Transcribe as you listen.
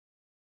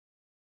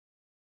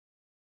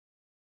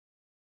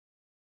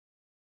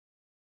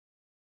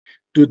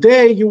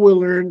Today, you will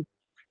learn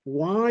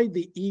why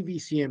the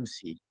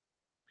EVCMC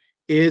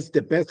is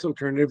the best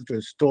alternative to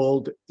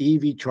installed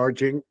EV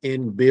charging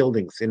in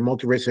buildings, in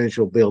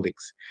multi-residential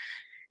buildings.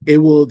 It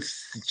will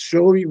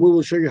show you, we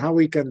will show you how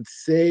we can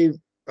save,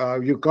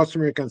 your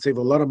customer can save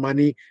a lot of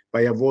money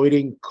by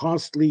avoiding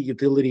costly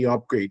utility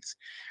upgrades,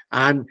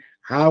 and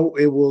how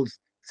it will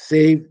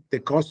save the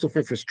cost of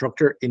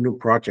infrastructure in new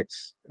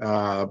projects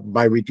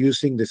by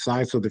reducing the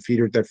size of the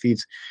feeder that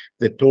feeds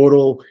the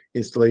total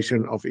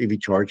installation of EV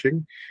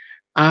charging.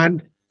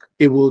 And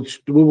we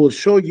will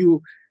show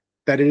you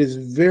that it is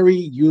very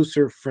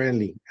user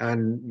friendly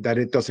and that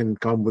it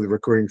doesn't come with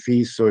recurring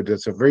fees. So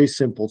it's a very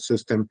simple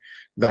system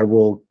that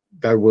will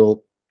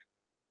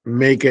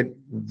make it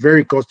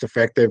very cost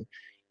effective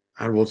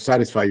and will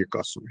satisfy your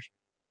customers.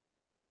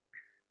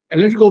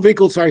 Electrical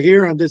vehicles are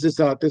here, and this is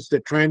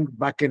the trend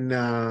back in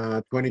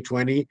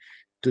 2020.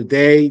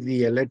 Today,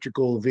 the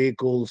electrical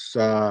vehicles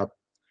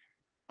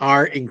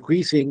are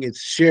increasing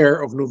its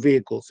share of new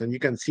vehicles, and you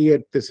can see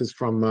it. This is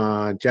from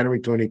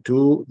January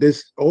 22.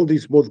 All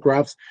these both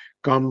graphs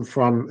come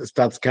from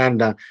Stats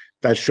Canada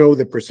that show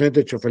the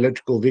percentage of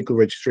electrical vehicle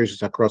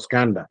registrations across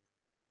Canada.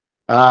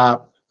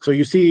 So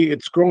you see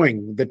it's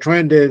growing. The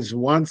trend is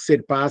once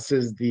it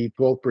passes the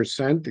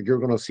 12%, you're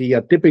going to see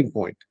a tipping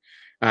point,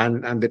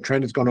 and the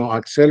trend is going to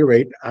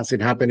accelerate as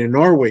it happened in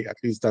Norway. At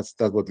least that's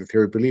what the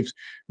theory believes.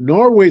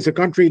 Norway is a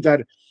country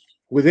that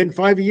within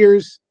 5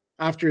 years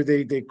after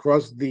they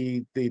crossed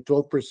the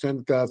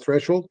 12%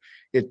 threshold,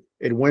 it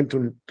went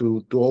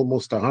to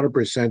almost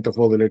 100% of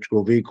all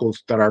electrical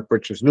vehicles that are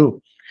purchased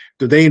new.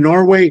 Today in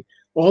Norway,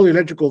 all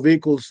electrical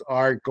vehicles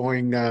are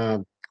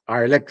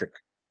electric.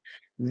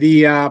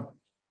 The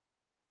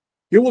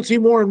You will see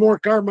more and more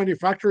car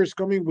manufacturers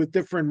coming with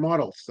different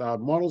models.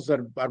 Models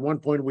that at one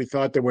point we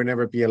thought they would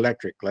never be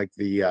electric, like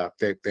the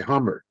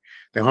Hummer.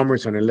 The Hummer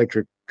is an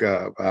electric.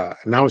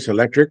 Now it's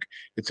electric.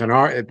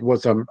 It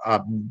was a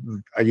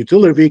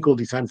utility vehicle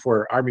designed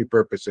for army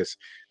purposes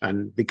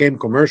and became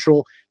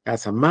commercial.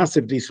 Has a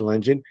massive diesel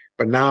engine,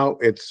 but now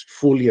it's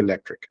fully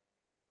electric.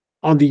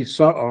 On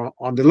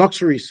the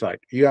luxury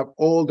side, you have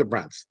all the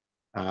brands: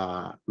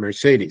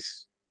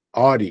 Mercedes,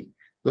 Audi,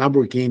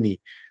 Lamborghini,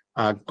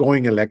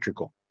 going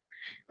electrical.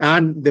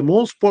 And the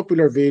most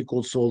popular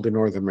vehicle sold in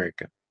North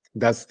America,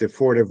 that's the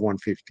Ford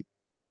F-150.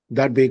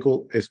 That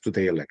vehicle is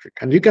today electric.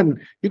 And you can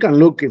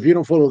look, if you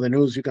don't follow the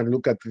news, you can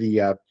look at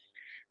the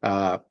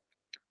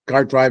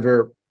car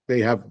driver. They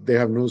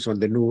have news on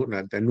the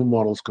new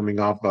models coming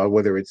up,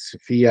 whether it's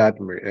Fiat,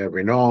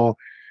 Renault,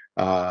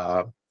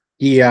 uh,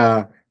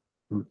 Kia,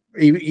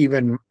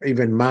 even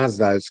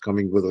Mazda is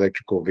coming with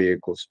electrical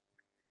vehicles.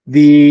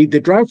 The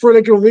drive for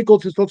electrical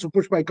vehicles is also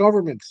pushed by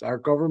governments. Our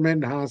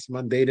government has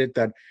mandated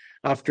that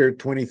after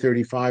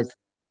 2035,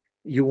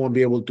 you won't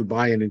be able to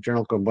buy an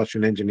internal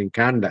combustion engine in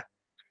Canada.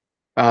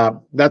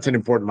 That's an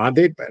important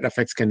mandate, but it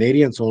affects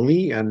Canadians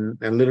only, and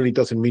literally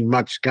doesn't mean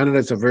much. Canada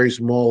is a very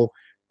small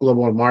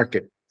global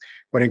market,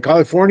 but in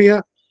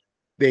California,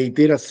 they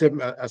did a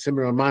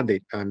similar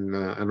mandate,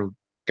 and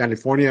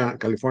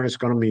California's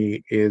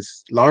economy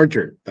is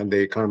larger than the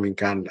economy in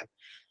Canada.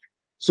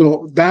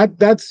 So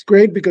that's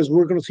great because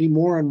we're going to see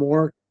more and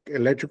more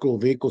electrical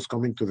vehicles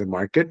coming to the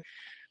market,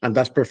 and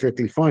that's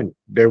perfectly fine.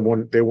 They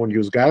won't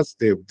use gas.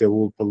 They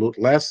will pollute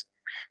less,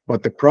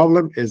 but the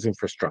problem is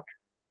infrastructure,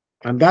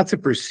 and that's a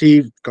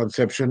perceived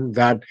conception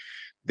that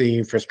the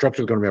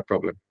infrastructure is going to be a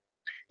problem.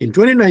 In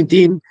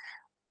 2019,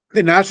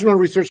 the National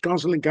Research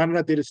Council in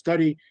Canada did a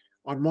study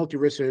on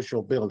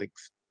multi-residential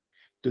buildings.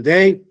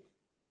 Today,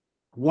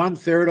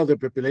 one-third of the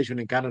population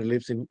in Canada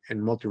lives in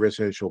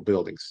multi-residential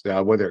buildings,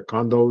 whether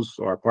condos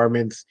or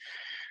apartments,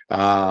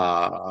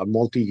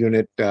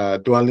 multi-unit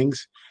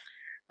dwellings,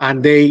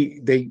 and they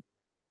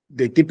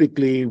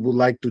typically would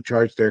like to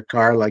charge their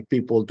car like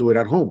people do it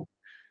at home.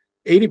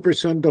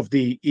 80% of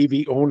the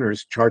EV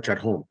owners charge at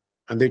home,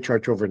 and they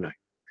charge overnight.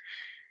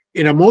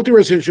 In a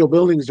multi-residential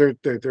buildings, there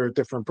are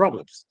different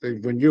problems.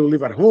 When you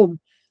live at home,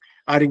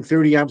 adding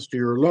 30 amps to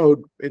your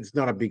load, it's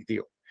not a big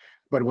deal.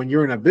 But when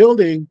you're in a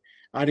building,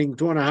 adding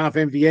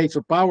 2.5 MVAs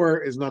of power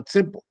is not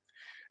simple,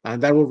 and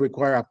that will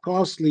require a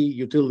costly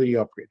utility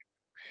upgrade.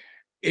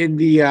 In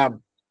the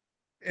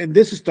in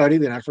this study,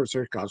 the National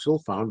Research Council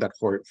found that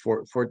for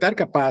that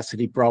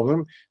capacity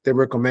problem, they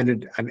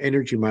recommended an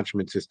energy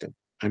management system,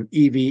 an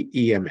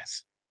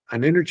EVEMS.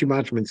 An energy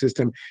management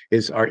system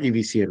is our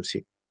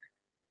EVCMC.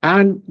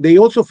 And they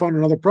also found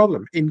another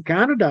problem. In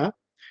Canada,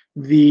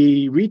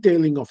 the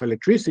retailing of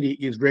electricity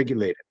is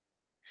regulated,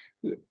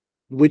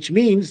 which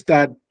means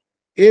that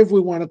if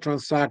we want to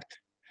transact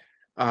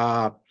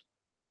uh,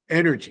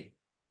 energy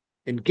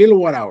in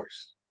kilowatt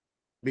hours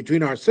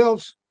between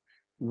ourselves,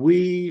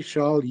 we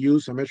shall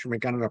use a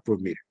Measurement Canada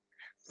approved meter.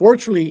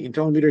 Fortunately,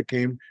 Intellimeter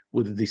came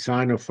with the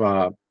design of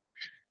the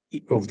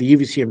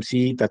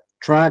EVCMC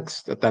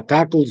that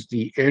tackles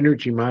the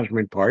energy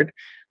management part,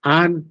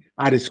 and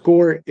at its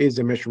core is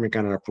the Measurement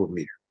Canada approved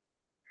meter.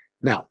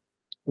 Now,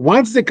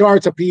 Once the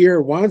cards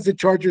appear, once the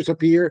chargers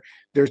appear,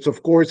 there's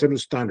of course a new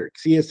standard.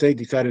 CSA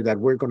decided that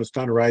we're going to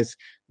standardize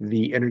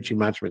the energy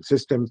management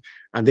systems,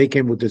 and they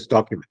came with this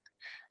document.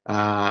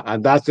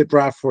 And that's the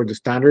draft for the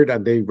standard,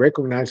 and they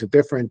recognize the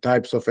different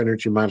types of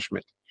energy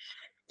management.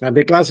 And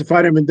they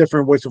classify them in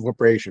different ways of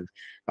operation.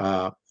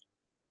 Uh,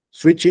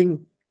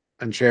 Switching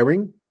and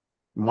sharing,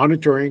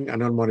 monitoring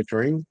and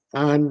non-monitoring,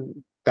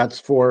 and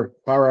that's for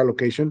power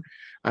allocation.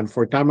 And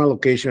for time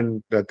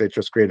allocation, that they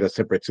just create a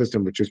separate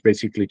system, which is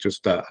basically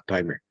just a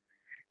timer.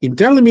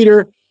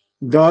 IntelliMeter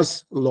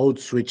does load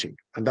switching,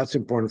 and that's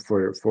important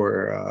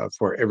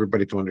for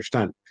everybody to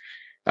understand.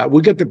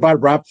 We get the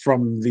bad rap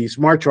from the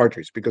smart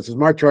chargers because the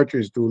smart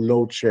chargers do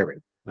load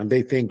sharing, and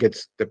they think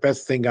it's the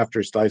best thing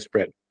after sliced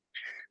bread.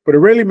 But it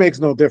really makes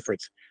no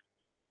difference.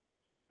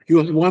 You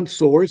have one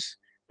source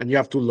and you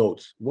have two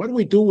loads. What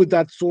we do with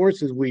that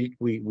source is we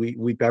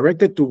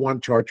direct it to one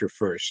charger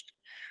first.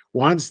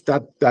 Once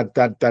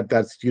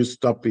that's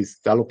used up its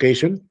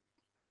allocation,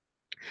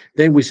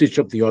 then we switch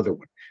up the other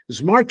one. The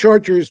smart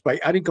chargers, by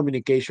adding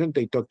communication,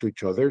 they talk to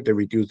each other, they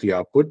reduce the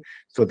output,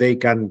 so they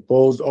can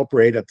both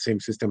operate at the same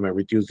system and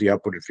reduce the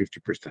output at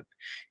 50%.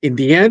 In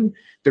the end,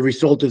 the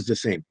result is the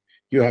same.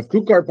 You have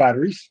two car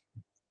batteries,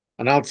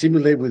 and I'll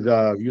simulate with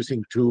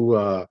using two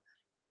uh,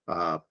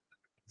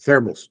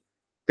 thermals.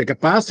 The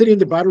capacity in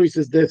the batteries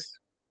is this.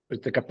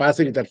 It's the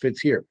capacity that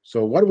fits here.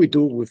 So what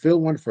do? We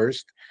fill one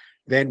first,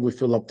 then we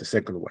fill up the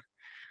second one.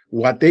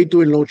 What they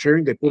do in load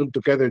sharing, they put them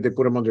together, they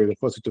put them under the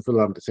faucet to fill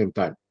them at the same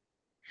time.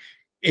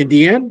 In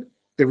the end,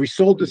 the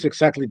result is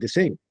exactly the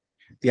same.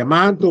 The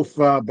amount of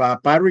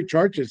battery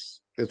charges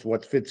is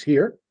what fits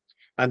here,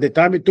 and the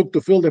time it took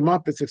to fill them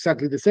up is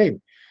exactly the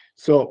same.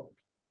 So,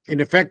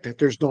 in effect,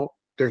 there's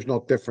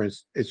no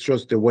difference. It's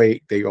just the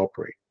way they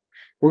operate.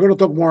 We're going to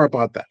talk more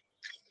about that.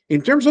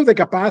 In terms of the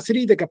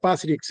capacity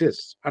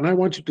exists, and I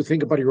want you to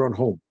think about your own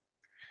home.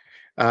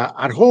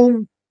 At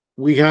home,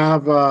 we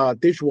have a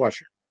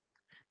dishwasher,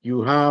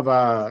 you have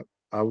a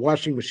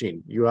washing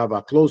machine, you have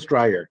a clothes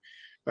dryer,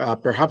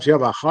 perhaps you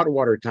have a hot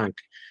water tank,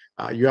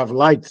 you have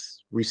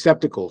lights,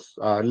 receptacles,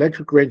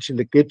 electric wrench in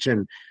the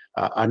kitchen,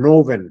 an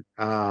oven,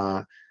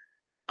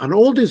 and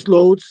all these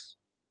loads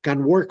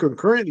can work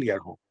concurrently at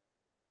home.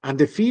 And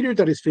the feeder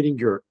that is feeding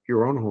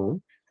your own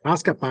home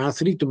has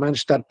capacity to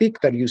manage that peak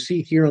that you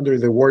see here under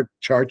the word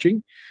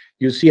charging.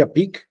 You see a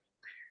peak,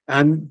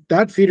 and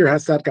that feeder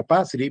has that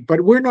capacity, but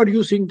we're not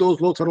using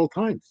those loads at all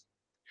times.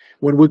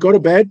 When we go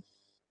to bed,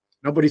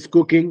 nobody's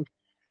cooking,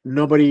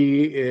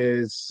 nobody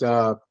is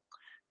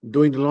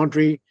doing the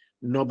laundry,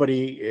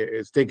 nobody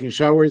is taking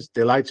showers,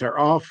 the lights are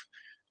off,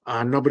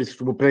 nobody's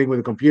playing with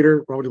the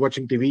computer, nobody's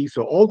watching TV.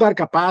 So all that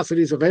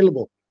capacity is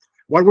available.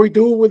 What we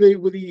do with the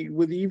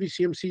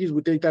EVCMCs,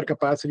 we take that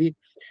capacity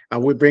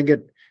and we bring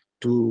it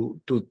to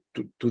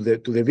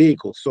the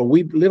vehicle. So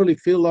we literally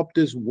fill up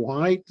this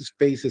wide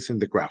spaces in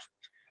the graph.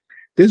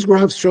 This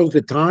graph shows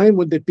the time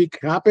when the peak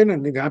happened,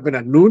 and it happened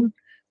at noon,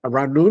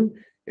 around noon.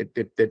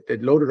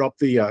 It loaded up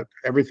the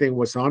everything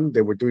was on.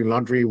 They were doing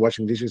laundry,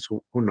 washing dishes,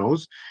 who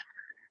knows.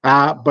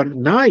 But at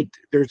night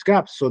there's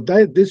gaps. So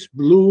that this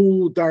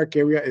blue dark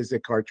area is the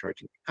car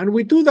charging, and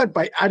we do that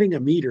by adding a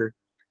meter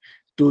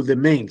to the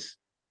mains,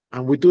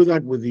 and we do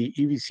that with the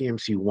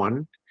EVCMC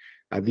one.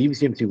 The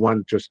EVCMC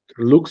one just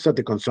looks at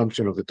the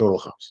consumption of the total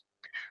house.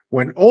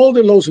 When all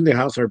the loads in the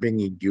house are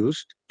being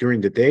used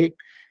during the day,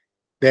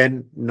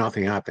 then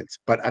nothing happens.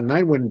 But at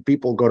night, when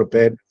people go to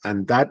bed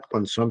and that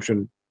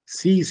consumption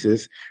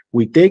ceases,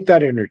 we take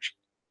that energy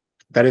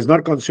that is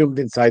not consumed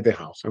inside the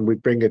house and we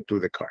bring it to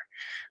the car.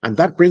 And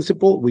that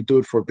principle, we do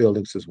it for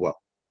buildings as well.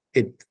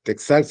 It's the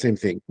exact same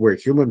thing. We're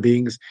human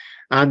beings,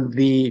 and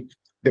the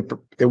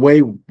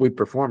way we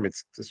perform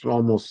it's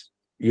almost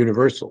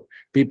universal.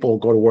 People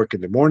go to work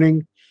in the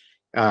morning.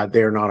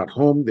 They're not at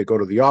home. They go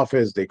to the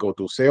office. They go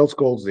to sales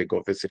calls. They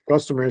go visit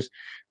customers.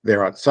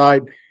 They're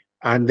outside,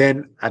 and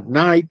then at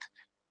night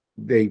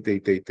they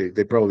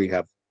probably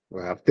have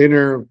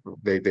dinner.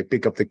 They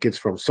pick up the kids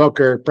from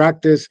soccer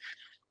practice.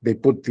 They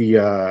put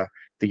the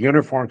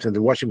uniforms in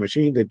the washing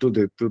machine. They do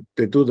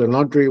the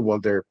laundry while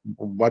they're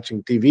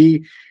watching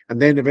TV,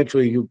 and then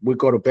eventually we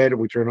go to bed.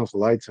 We turn off the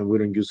lights and we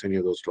don't use any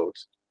of those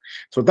loads.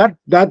 So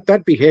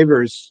that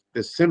behavior is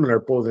similar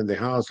both in the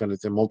house and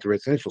it's in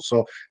multi-residential.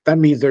 So that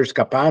means there's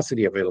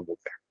capacity available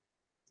there.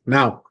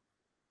 Now,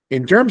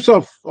 in terms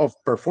of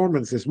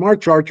performance, the smart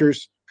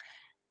chargers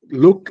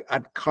look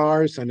at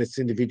cars and its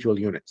individual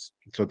units.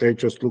 So they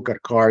just look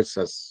at cars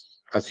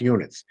as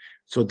units.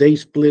 So they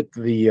split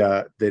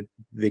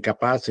the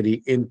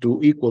capacity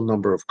into equal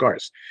number of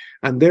cars,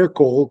 and they're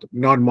called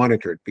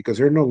non-monitored because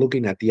they're not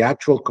looking at the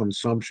actual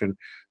consumption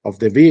of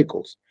the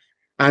vehicles,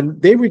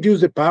 and they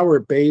reduce the power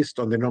based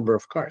on the number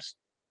of cars.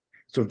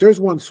 So if there's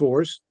one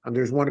source and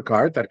there's one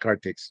car, that car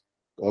takes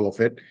all of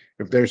it.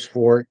 If there's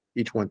four,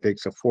 each one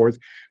takes a fourth,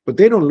 but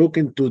they don't look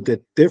into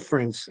the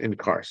difference in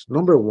cars.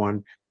 Number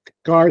one,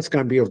 cars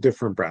can be of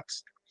different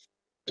brands.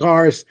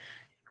 Cars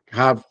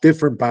have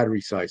different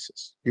battery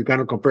sizes. You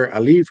cannot compare. A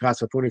Leaf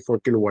has a 24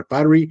 kilowatt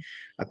battery.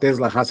 A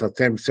Tesla has a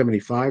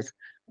 1075.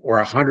 or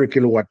a 100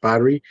 kilowatt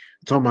battery.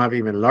 Some have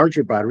even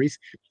larger batteries.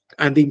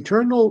 And the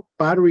internal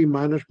battery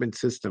management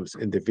systems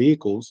in the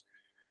vehicles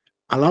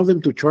allow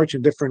them to charge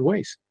in different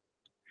ways.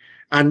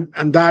 And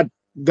that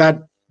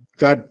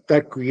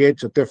that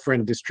creates a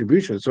different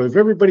distribution. So if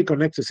everybody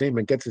connects the same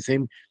and gets the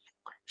same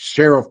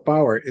share of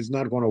power, it's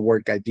not going to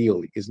work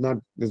ideally. It's not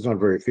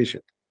very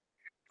efficient.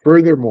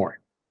 Furthermore,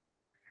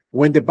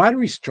 when the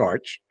batteries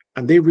charge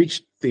and they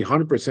reach the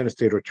 100%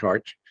 state of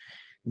charge,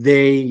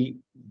 they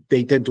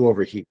they tend to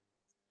overheat.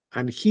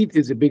 And heat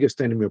is the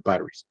biggest enemy of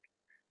batteries.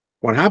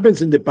 What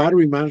happens in the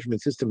battery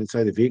management system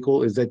inside the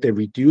vehicle is that they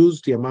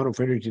reduce the amount of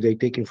energy they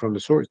take in from the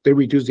source. They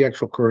reduce the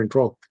actual current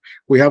draw.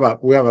 We have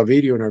a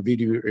video in our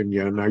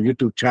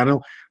YouTube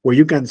channel where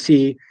you can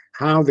see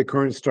how the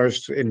current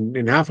starts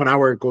in half an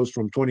hour. It goes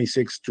from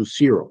 26 to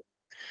 0,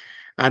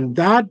 and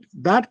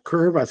that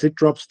curve, as it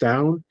drops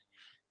down,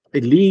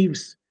 it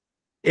leaves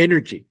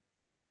energy.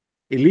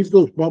 It leaves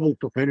those bubbles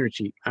of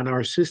energy, and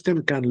our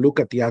system can look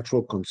at the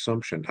actual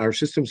consumption. Our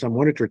system's a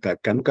monitor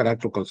type, can look at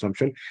actual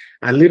consumption,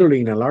 and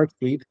literally in a large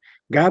fleet,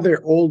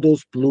 gather all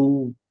those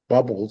blue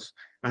bubbles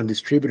and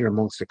distribute it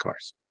amongst the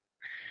cars.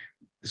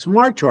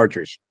 Smart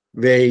chargers,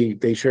 they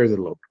share the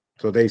load.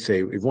 So they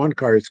say if one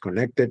car is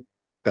connected,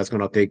 that's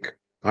going to take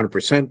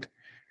 100%.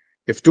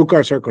 If two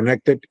cars are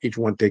connected, each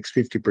one takes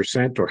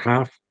 50% or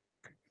half.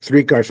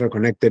 Three cars are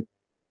connected,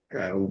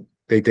 uh,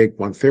 they take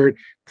one third.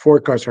 Four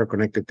cars are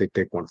connected, they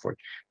take one fourth.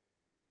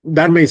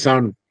 That may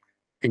sound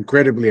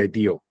incredibly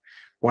ideal.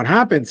 What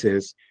happens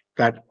is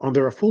that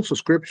under a full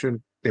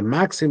subscription, the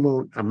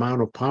maximum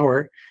amount of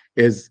power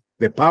is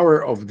the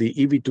power of the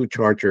EV2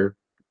 charger,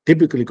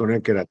 typically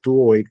connected at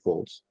 208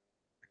 volts,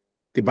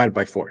 divided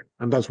by 4,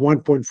 and that's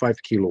 1.5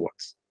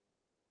 kilowatts.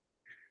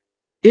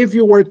 If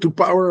you were to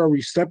power a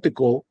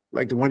receptacle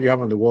like the one you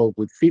have on the wall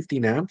with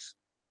 15 amps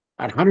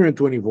at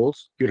 120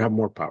 volts, you'd have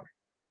more power.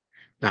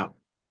 Now,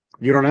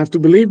 you don't have to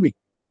believe me.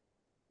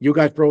 You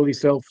guys probably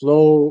sell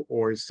Flow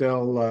or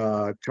sell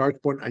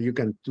ChargePoint, and you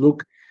can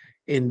look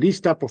in these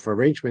type of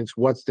arrangements.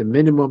 What's the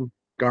minimum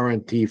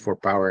guarantee for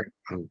power?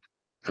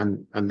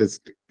 And that's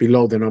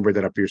below the number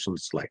that appears on the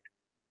slide.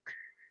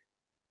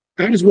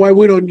 That is why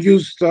we don't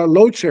use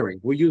load sharing.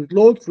 We use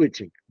load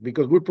switching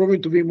because we're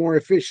proving to be more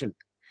efficient.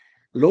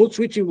 Load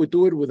switching, we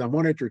do it with a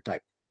monitor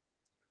type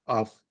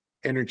of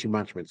energy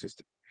management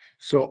system.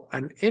 So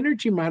an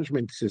energy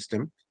management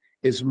system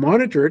is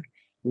monitored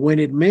when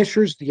it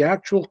measures the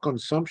actual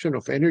consumption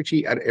of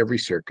energy at every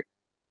circuit.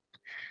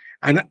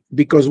 And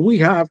because we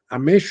have a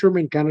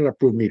measurement Canada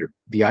approved meter,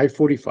 the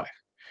I-45,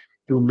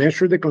 to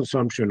measure the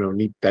consumption of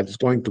it that's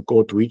going to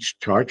go to each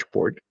charge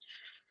port,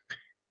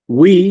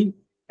 we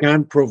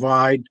can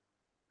provide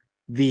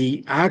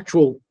the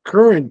actual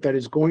current that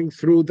is going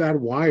through that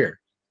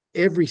wire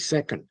every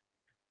second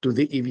to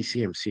the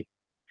EVCMC.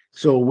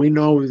 So we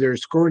know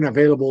there's current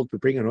available to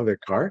bring another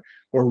car,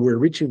 or we're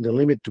reaching the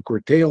limit to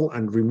curtail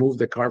and remove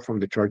the car from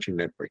the charging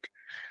network.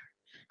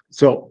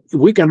 So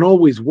we can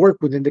always work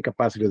within the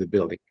capacity of the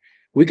building.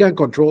 We can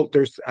control,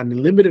 there's an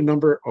unlimited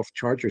number of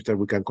chargers that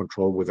we can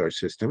control with our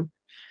system.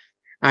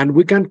 And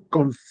we can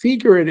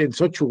configure it in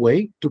such a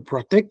way to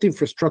protect the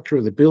infrastructure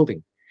of the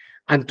building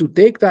and to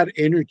take that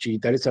energy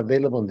that is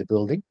available in the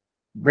building,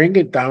 bring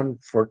it down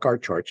for car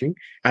charging,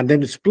 and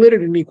then split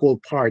it in equal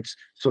parts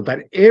so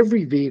that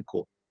every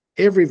vehicle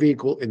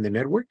in the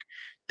network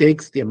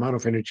takes the amount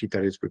of energy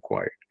that is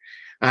required.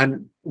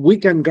 And we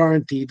can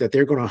guarantee that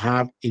they're going to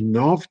have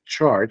enough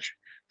charge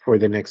for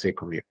the next day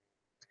commute.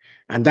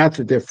 And that's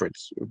the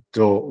difference.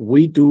 So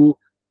we do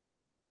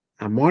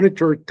a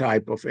monitor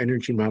type of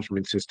energy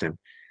management system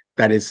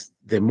that is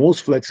the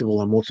most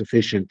flexible and most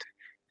efficient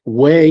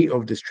way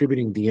of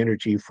distributing the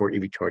energy for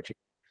EV charging.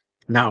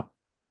 Now,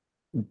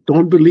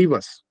 don't believe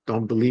us.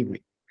 Don't believe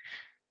me.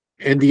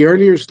 In the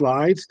earlier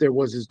slides, there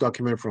was this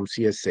document from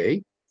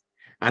CSA,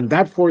 and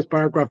that fourth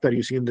paragraph that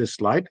you see in this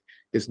slide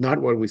is not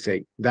what we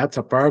say. That's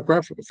a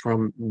paragraph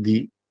from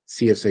the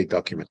CSA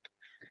document.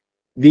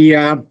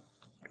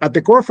 At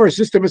the core of our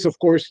system is, of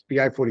course, the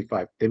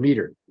I-45, the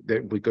meter,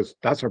 because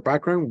that's our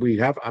background. We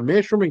have a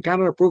measurement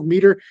Canada approved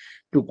meter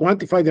to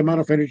quantify the amount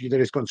of energy that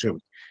is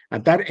consumed.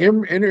 And that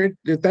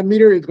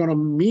meter is going to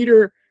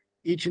meter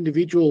each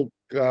individual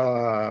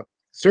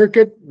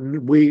circuit.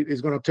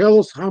 It's going to tell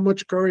us how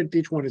much current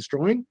each one is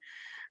drawing.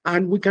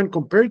 And we can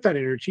compare that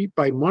energy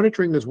by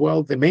monitoring as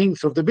well the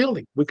mains of the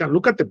building. We can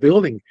look at the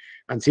building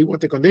and see what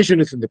the condition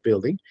is in the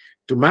building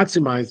to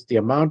maximize the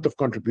amount of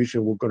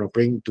contribution we're going to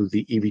bring to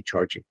the EV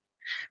charging.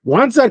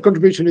 Once that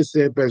contribution is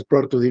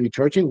brought to the EV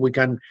charging, we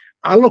can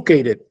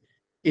allocate it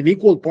in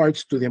equal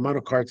parts to the amount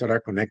of cars that are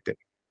connected.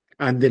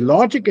 And the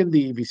logic in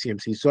the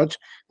EVCMC is such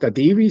that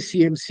the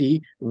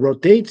EVCMC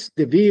rotates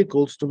the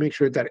vehicles to make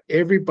sure that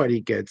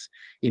everybody gets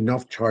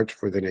enough charge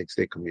for the next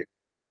day commute.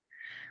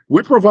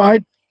 We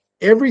provide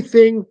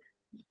everything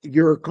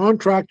your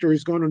contractor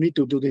is going to need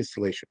to do the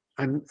installation.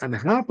 And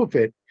half of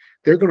it,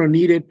 they're going to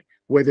need it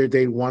whether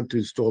they want to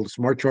install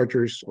smart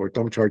chargers or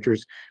dumb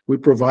chargers. We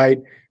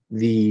provide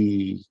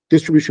the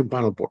distribution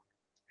panel board.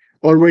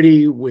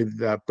 already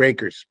with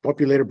breakers,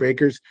 populated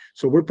breakers.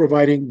 So we're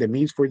providing the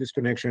means for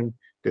disconnection,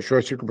 the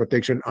short circuit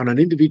protection on an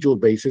individual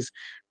basis,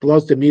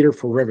 plus the meter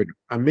for revenue,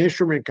 a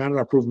measurement kind of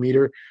approved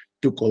meter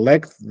to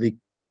collect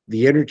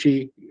the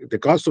energy, the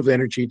cost of the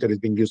energy that is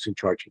being used in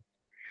charging.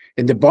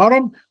 In the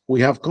bottom,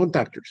 we have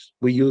contactors.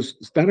 We use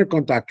standard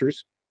contactors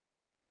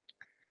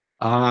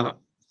uh,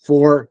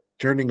 for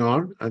turning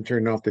on and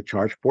turning off the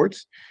charge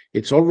ports.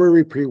 It's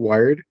already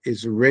pre-wired,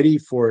 it's ready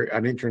for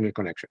an internet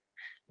connection.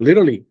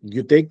 Literally,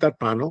 you take that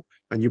panel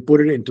and you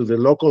put it into the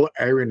local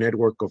area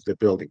network of the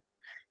building.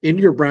 In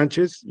your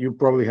branches, you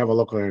probably have a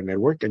local area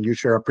network and you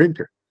share a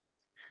printer.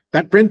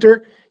 That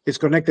printer is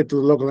connected to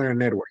the local area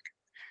network.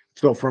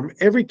 So from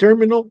every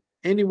terminal,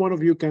 any one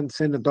of you can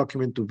send a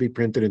document to be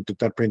printed into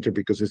that printer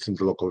because it's in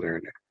the local area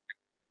network.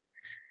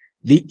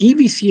 The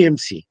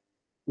EVCMC,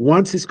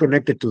 once it's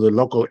connected to the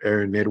local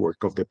area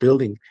network of the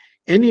building,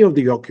 any of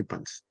the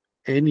occupants,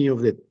 any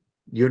of the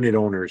unit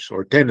owners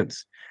or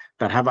tenants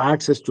that have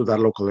access to that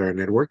local area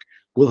network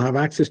will have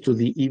access to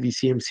the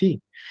EVCMC.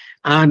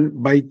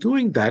 And by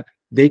doing that,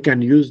 they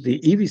can use the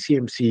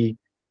EVCMC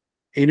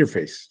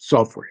interface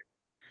software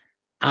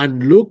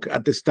and look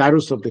at the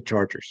status of the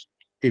chargers.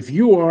 If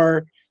you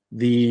are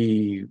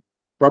the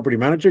property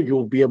manager,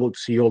 you'll be able to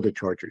see all the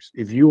chargers.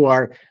 If you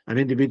are an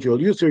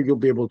individual user, you'll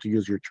be able to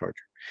use your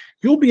charger.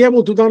 You'll be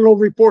able to download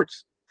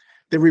reports.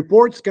 The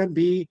reports can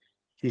be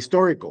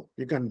historical.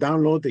 You can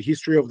download the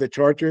history of the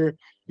charger.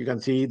 You can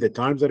see the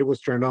times that it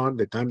was turned on,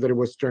 the times that it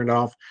was turned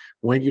off,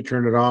 when you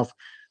turn it off,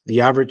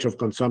 the average of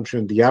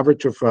consumption, the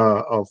average of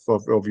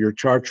your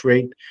charge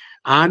rate,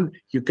 and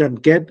you can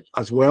get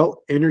as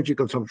well energy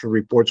consumption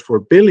reports for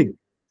billing.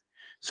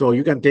 So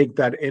you can take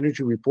that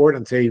energy report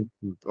and say,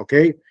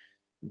 okay,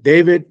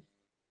 David,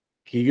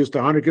 he used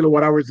 100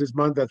 kilowatt hours this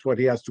month. That's what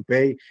he has to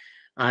pay,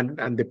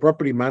 and the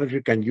property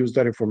manager can use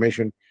that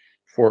information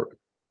for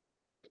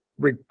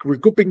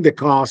recouping the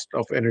cost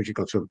of energy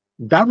consumed.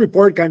 That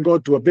report can go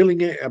to a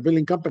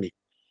billing company.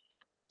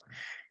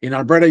 In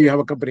Alberta, you have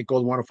a company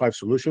called 105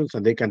 Solutions,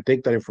 and they can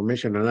take that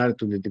information and add it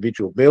to the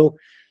individual bill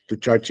to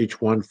charge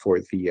each one for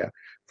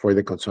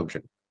the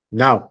consumption.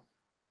 Now,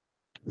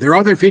 there are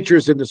other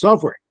features in the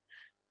software.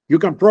 You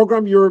can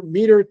program your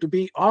meter to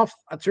be off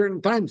at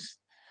certain times.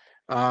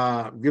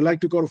 You like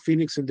to go to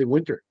Phoenix in the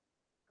winter.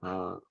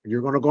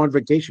 You're going to go on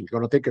vacation. You're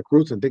going to take a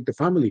cruise and take the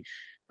family,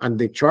 and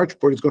the charge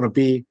port is going to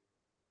be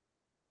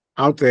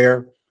out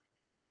there,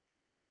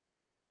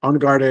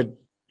 unguarded.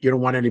 You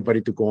don't want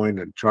anybody to go in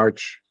and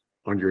charge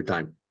on your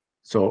time.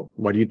 So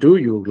what you do,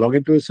 you log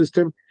into the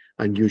system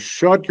and you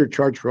shut your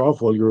charger off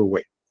while you're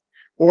away.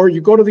 Or you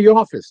go to the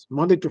office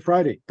Monday to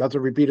Friday. That's a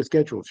repeated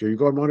schedule. So you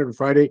go Monday to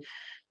Friday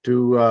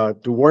to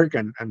work,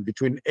 and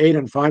between 8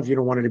 and 5, you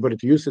don't want anybody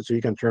to use it, so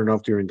you can turn it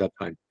off during that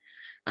time.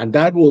 And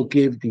that will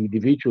give the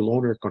individual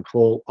owner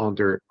control on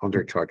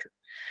their charger.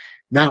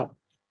 Now,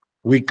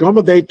 we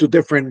accommodate to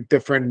different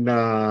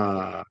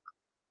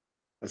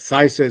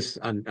sizes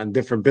and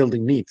different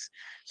building needs.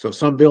 So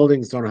some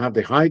buildings don't have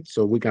the height,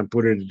 so we can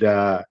put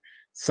it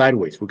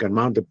sideways. We can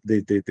mount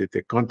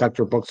the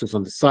contactor boxes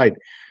on the side.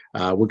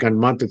 We can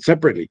mount it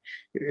separately.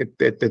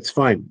 It's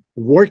fine.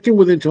 Working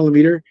with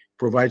Intellimeter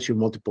provides you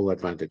multiple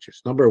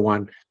advantages. Number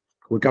one,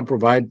 we can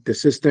provide the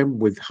system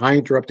with high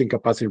interrupting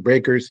capacity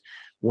breakers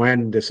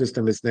when the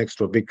system is next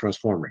to a big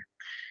transformer.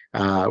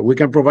 We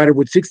can provide it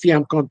with 60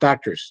 amp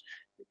contactors.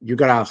 You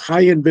got a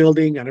high-end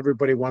building and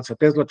everybody wants a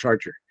Tesla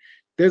charger.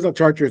 Tesla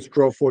chargers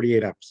draw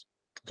 48 amps.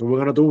 So we're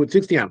going to do it with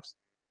 60 amps.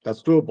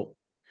 That's doable.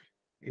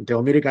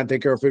 Intellimeter can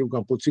take care of it. We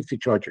can put 60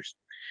 chargers.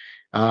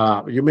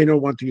 You may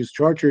not want to use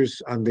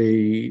chargers, and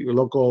the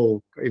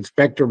local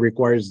inspector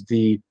requires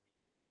the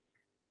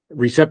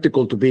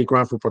receptacle to be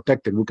ground fault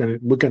protected. We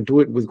can do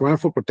it with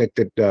ground fault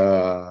protected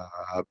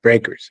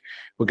breakers.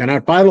 We can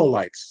add pilot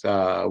lights.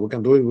 We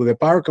can do it with a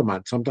power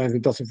command. Sometimes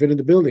it doesn't fit in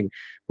the building.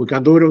 We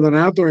can do it with an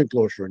outdoor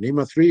enclosure, an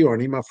EMA 3 or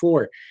an EMA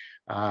 4.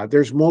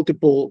 There's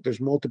multiple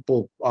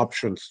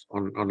options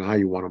on how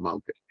you want to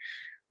mount it.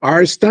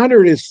 Our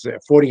standard is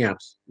 40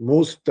 amps.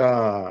 Most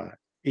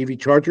EV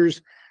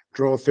chargers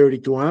draw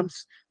 32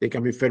 amps. They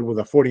can be fed with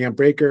a 40 amp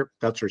breaker.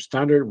 That's our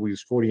standard. We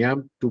use 40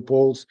 amp, 2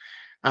 poles,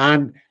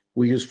 and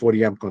we use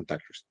 40 amp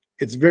contactors.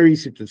 It's very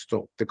easy to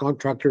install. The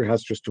contractor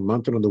has just to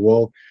mount it on the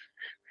wall,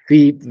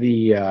 feed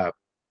the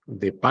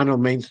panel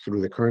mains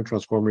through the current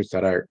transformers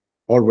that are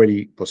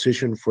already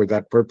positioned for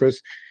that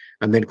purpose,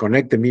 and then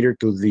connect the meter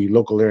to the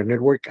local area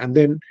network. And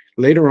then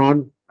later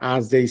on,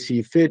 as they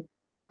see fit,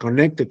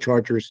 connect the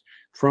chargers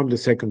from the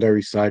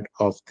secondary side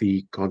of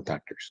the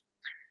contactors.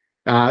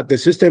 The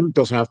system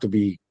doesn't have to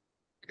be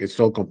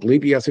installed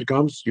completely as it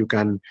comes. You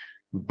can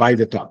buy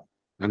the top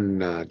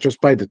and just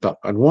buy the top.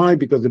 And why?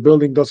 Because the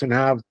building doesn't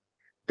have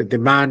the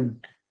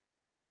demand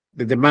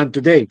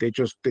today. They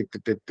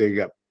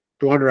got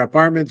 200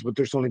 apartments, but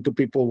there's only 2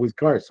 people with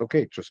cars.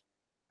 Okay, just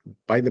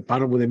buy the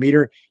panel with a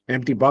meter,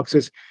 empty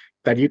boxes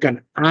that you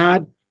can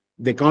add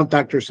the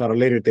contactors at a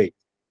later date.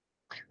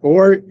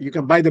 Or you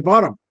can buy the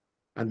bottom,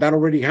 and that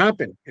already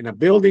happened in a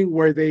building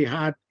where they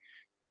had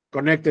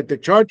connected the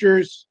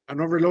chargers,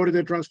 and overloaded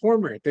the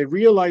transformer. They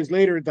realized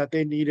later that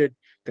they needed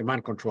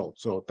demand control.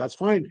 So that's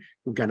fine.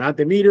 You can add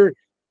the meter,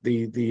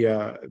 the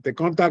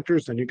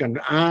contactors, and you can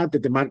add the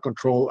demand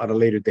control at a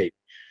later date.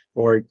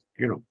 Or,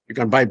 you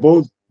can buy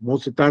both.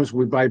 Most of the times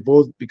we buy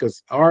both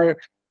because our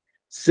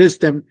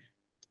system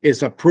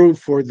is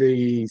approved for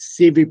the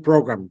CV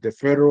program, the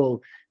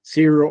Federal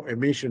Zero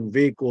Emission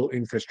Vehicle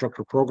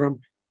Infrastructure Program.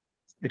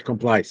 It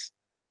complies.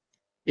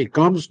 It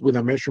comes with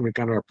a measurement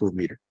kind of approved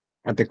meter.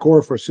 At the core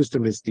of our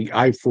system is the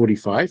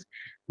I-45,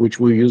 which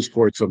we use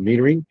for its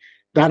metering.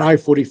 That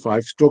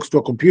I-45 talks to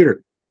a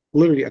computer,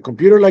 literally a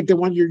computer like the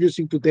one you're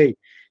using today.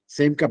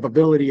 Same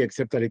capability,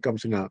 except that it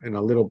comes in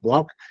a little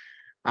block.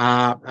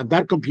 And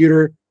that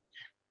computer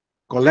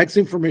collects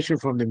information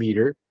from the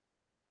meter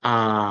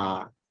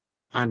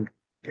and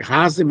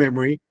has the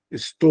memory,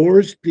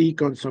 stores the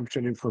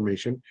consumption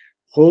information,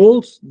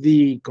 holds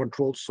the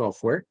control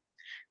software,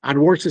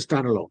 and works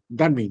standalone.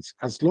 That means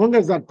as long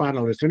as that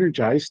panel is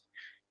energized,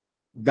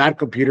 that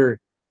computer,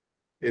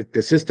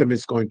 the system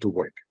is going to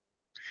work.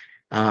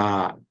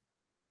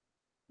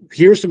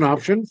 Here's an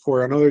option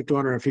for another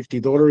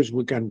 $250.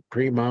 We can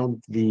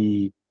pre-mount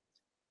the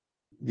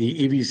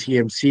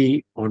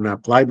EVCMC on a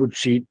plywood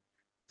sheet,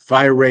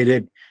 fire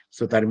rated,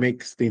 so that it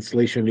makes the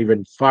installation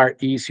even far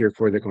easier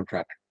for the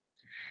contractor.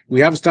 We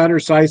have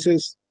standard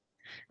sizes,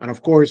 and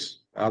of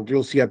course,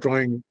 you'll see a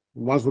drawing.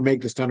 Once we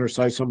make the standard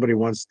size, somebody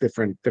wants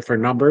different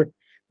number,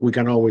 we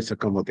can always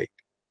accommodate.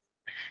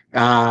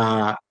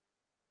 Our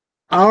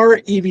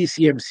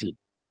EVCMC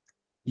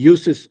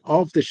uses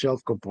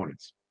off-the-shelf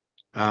components.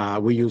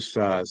 We use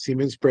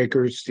Siemens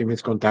breakers,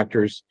 Siemens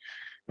contactors.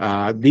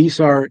 These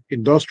are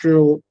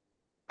industrial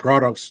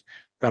products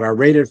that are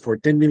rated for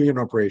 10 million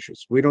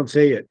operations. We don't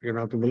say it, you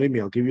don't have to believe me.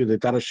 I'll give you the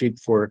data sheet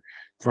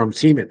from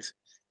Siemens.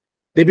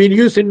 They've been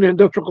used in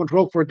industrial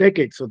control for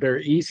decades, so they're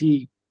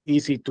easy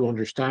to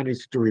understand,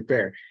 easy to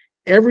repair.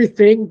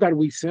 Everything that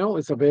we sell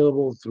is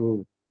available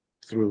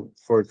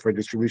for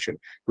distribution.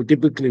 We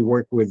typically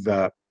work with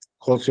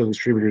wholesale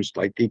distributors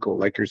like Eco,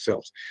 like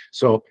yourselves.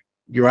 So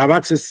you have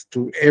access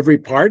to every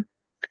part.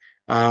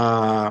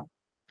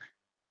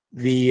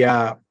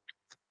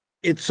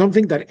 It's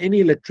something that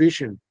any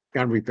electrician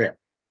can repair.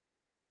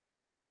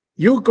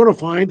 You're going to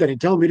find that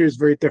Intellimeter is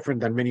very different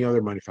than many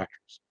other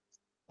manufacturers.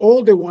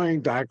 All the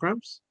wiring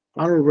diagrams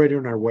are already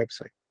on our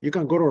website. You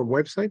can go to our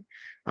website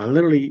and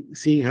literally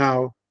see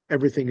how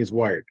everything is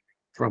wired,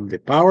 from the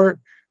power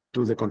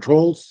to the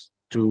controls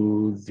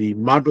to the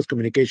Modbus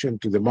communication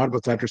to the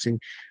Modbus addressing,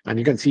 and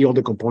you can see all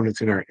the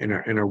components in our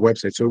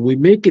website. So we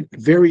make it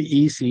very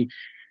easy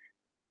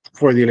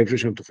for the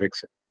electrician to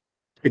fix it.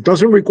 It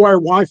doesn't require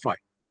Wi-Fi.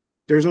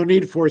 There's no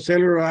need for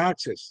cellular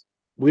access.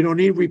 We don't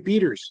need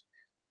repeaters.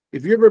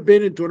 If you've ever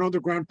been into an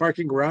underground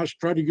parking garage,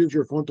 try to use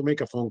your phone to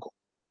make a phone call.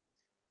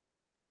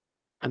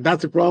 And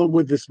that's the problem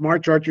with the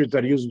smart chargers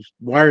that use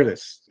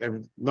wireless.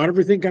 And not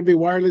everything can be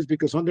wireless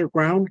because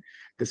underground,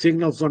 the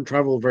signals don't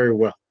travel very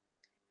well.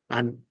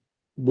 And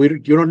you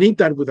don't need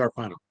that with our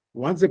panel.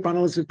 Once the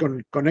panel is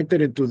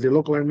connected into the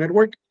local area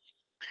network,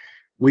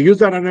 we use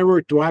that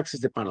network to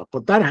access the panel.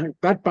 But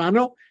that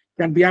panel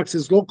can be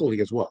accessed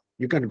locally as well.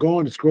 You can go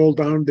and scroll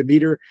down the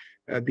meter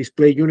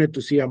display unit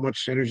to see how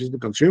much energy has been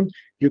consumed.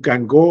 You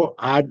can go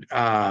add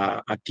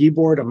a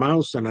keyboard, a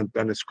mouse, and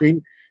a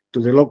screen to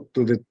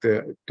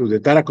the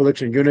data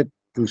collection unit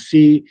to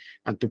see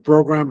and to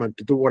program and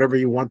to do whatever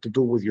you want to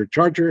do with your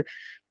charger.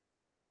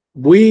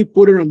 We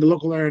put it on the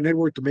local area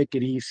network to make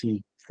it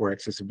easy for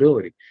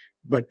accessibility,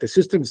 but the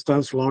system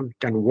standalone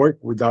can work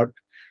without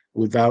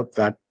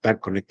that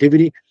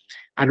connectivity.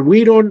 And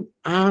we don't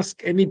ask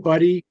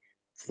anybody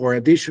for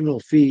additional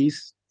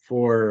fees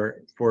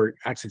for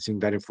accessing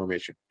that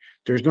information.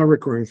 There's no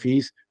recurring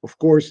fees. Of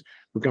course,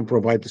 we can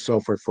provide the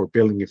software for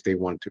billing if they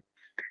want to.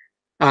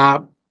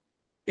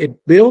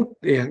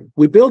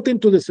 We built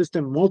into the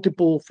system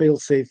multiple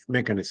fail-safe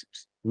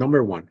mechanisms.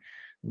 Number one,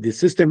 the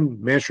system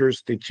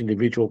measures each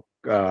individual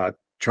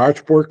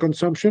charge port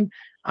consumption,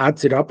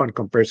 adds it up, and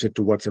compares it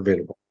to what's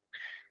available.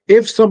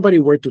 If somebody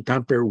were to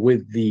tamper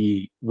with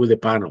the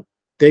panel,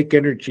 take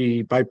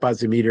energy, bypass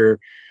the meter,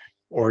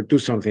 or do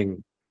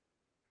something,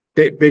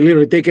 they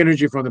literally take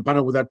energy from the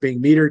panel without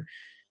being metered,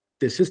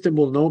 the system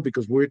will know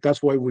because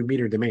that's why we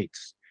meter the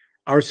mains.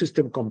 Our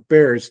system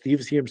compares, the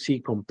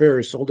EVCMC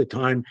compares all the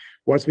time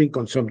what's being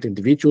consumed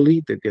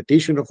individually, the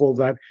addition of all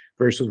that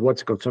versus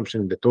what's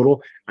consumption in the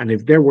total. And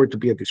if there were to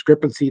be a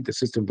discrepancy, the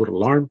system would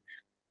alarm.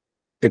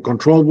 The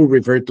control will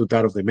revert to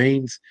that of the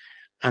mains.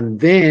 And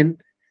then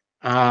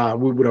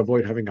we would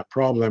avoid having a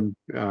problem,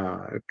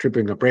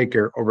 tripping a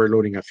breaker,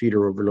 overloading a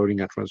feeder, overloading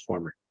a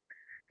transformer.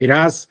 It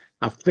has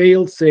a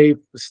fail-safe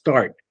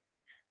start.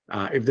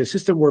 If the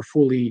system were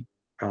fully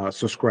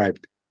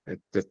subscribed,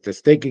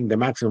 that's taking the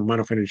maximum amount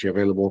of energy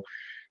available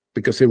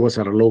because it was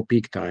at a low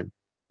peak time.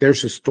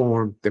 There's a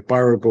storm, the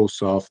power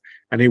goes off,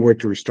 and they were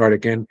to restart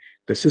again.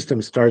 The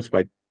system starts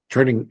by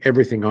turning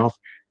everything off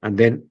and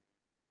then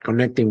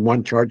connecting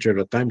one charger at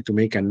a time to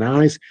make a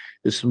nice,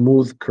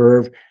 smooth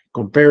curve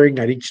comparing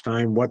at each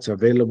time what's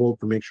available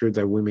to make sure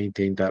that we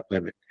maintain that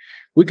limit.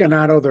 We can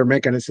add other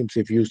mechanisms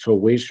if you so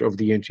wish, of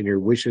the engineer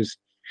wishes.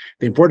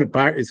 The important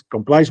part is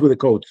complies with the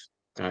codes,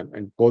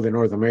 and both in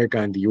North America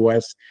and the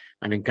US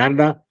and in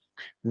Canada.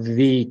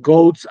 The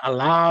codes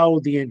allow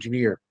the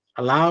engineer,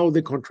 allow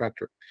the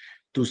contractor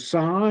to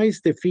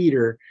size the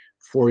feeder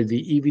for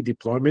the EV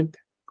deployment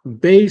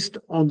based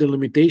on the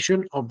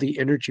limitation of the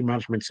energy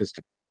management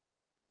system.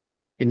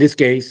 In this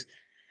case,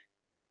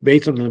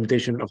 based on the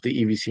limitation of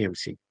the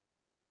EVCMC.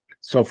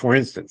 So, for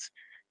instance,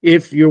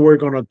 if you were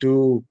going to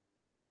do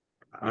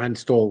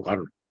install, I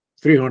don't know,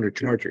 300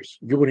 chargers,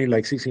 you would need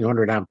like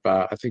 1600 amp,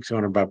 a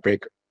 600 amp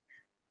breaker.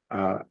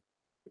 Uh,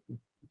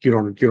 you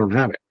don't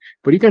have it,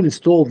 but you can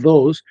install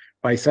those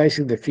by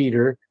sizing the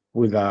feeder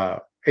with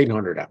a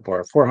 800 amp or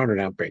a 400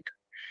 amp breaker.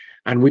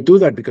 And we do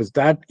that because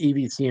that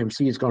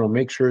EVCMC is going to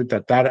make sure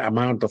that that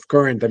amount of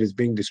current that is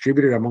being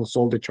distributed amongst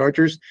all the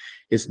chargers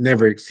is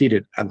never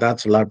exceeded, and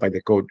that's allowed by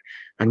the code.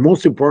 And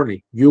most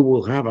importantly, you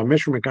will have a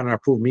measurement kind of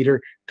approved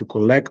meter to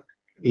collect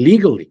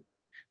legally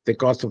the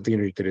cost of the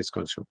energy that is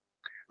consumed.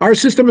 Our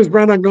system is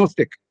brand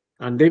agnostic,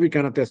 and David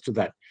can attest to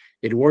that.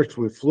 It works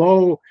with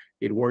Flow,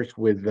 it works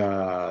with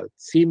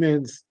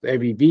Siemens,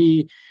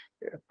 ABB,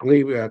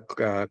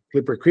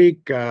 Clipper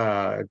Creek,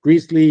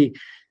 Grizzly,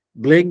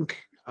 Blink,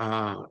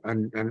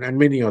 and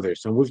many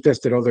others. And we've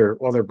tested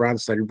other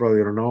brands that you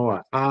probably don't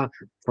know,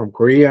 from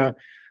Korea,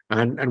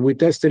 and we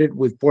tested it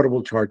with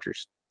portable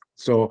chargers.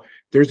 So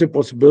there's a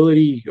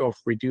possibility of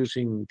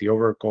reducing the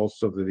overall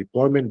cost of the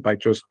deployment by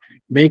just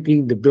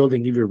making the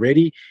building EV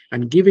ready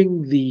and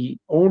giving the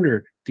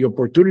owner the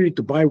opportunity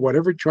to buy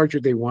whatever charger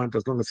they want,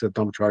 as long as it's a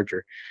dumb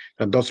charger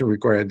that doesn't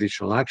require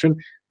additional action,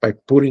 by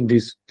putting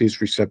this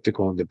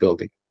receptacle in the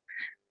building.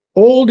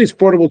 All these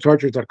portable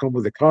chargers that come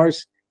with the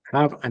cars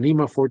have an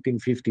IMA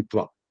 1450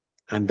 plug,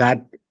 and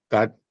that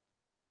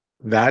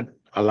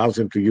allows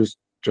them to use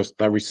just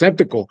a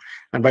receptacle.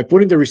 And by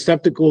putting the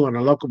receptacle on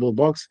a lockable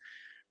box,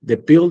 the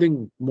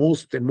building,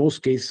 in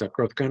most cases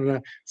across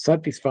Canada,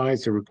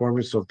 satisfies the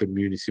requirements of the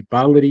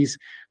municipalities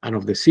and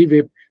of the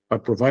CVIP by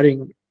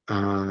providing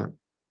an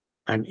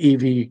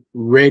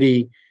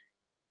EV-ready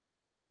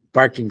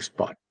parking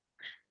spot.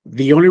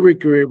 The only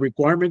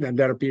requirement, and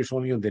that appears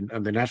only on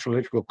the National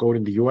Electrical Code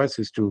in the US,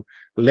 is to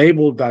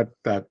label that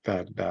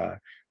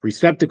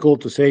receptacle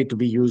to say to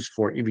be used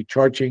for EV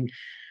charging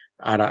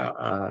at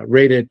a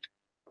rated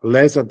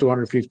less than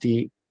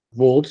 250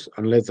 volts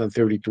and less than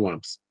 32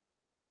 amps.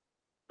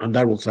 And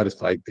that will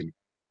satisfy them.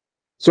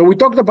 So we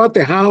talked about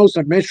the house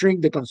and measuring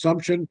the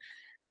consumption,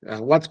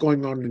 what's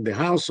going on in the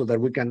house, so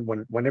that we can,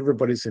 when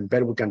everybody's in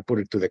bed, we can put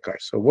it to the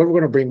cars. So what we're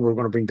going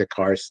to bring the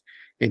cars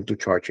into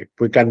charging.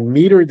 We can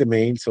meter the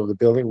mains of the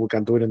building. We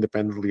can do it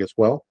independently as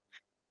well.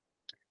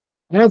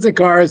 As the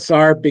cars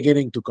are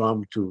beginning to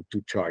come to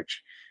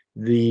charge,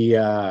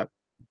 the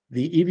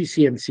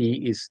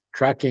EVCMC is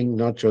tracking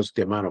not just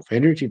the amount of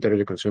energy that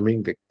they're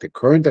consuming, the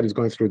current that is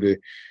going through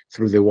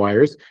the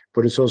wires,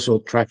 but it's also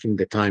tracking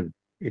the time.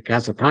 It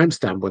has a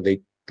timestamp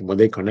when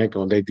they connect,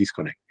 when they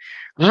disconnect.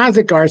 As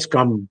the cars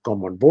come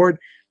on board,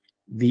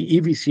 the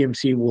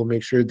EVCMC will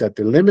make sure that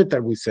the limit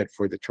that we set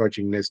for the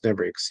charging is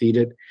never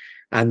exceeded.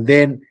 And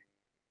then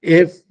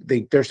if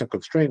there's a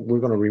constraint, we're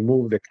going to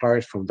remove the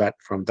cars from that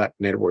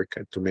network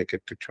to make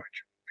it to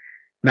charge.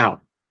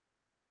 Now,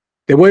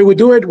 the way we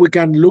do it, we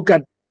can look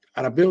at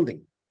a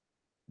building.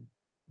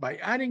 By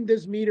adding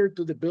this meter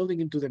to the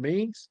building into the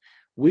mains,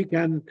 we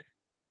can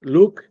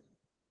look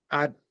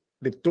at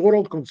the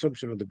total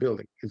consumption of the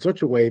building in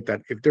such a way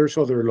that if there's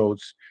other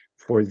loads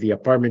for the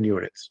apartment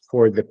units,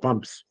 for the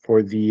pumps,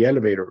 for the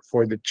elevator,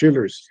 for the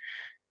chillers,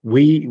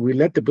 we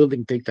let the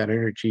building take that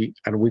energy,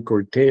 and we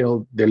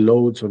curtail the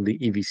loads on the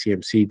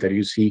EVCMC that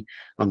you see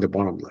on the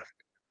bottom left.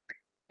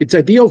 It's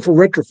ideal for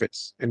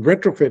retrofits. And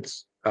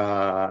retrofits,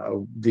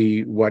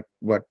 what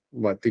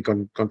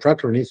the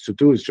contractor needs to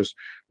do is just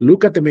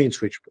look at the main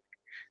switchboard,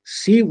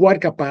 see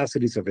what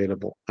capacity is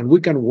available, and we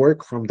can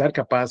work from that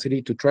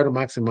capacity to try to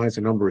maximize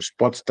the number of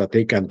spots that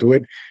they can do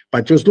it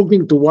by just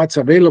looking to what's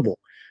available,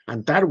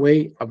 and that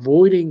way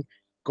avoiding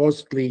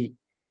costly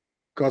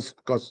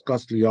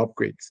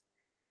upgrades.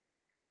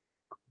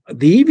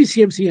 The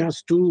EVCMC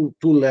has two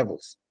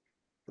levels.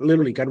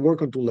 Literally can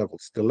work on two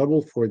levels: the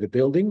level for the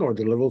building, or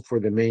the level for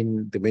the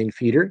main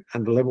feeder,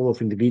 and the level of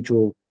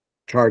individual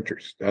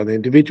chargers, the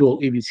individual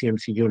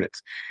EVCMC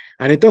units.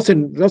 And it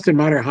doesn't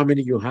matter how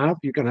many you have.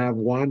 You can have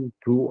 1,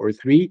 2, or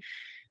 3.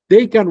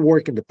 They can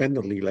work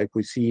independently, like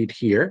we see it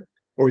here,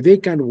 or they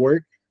can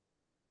work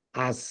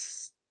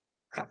as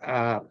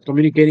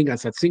communicating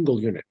as a single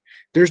unit.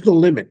 There's no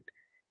limit.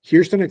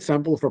 Here's an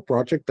example of a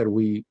project that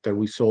we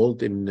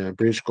sold in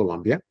British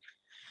Columbia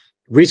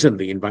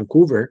recently in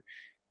Vancouver.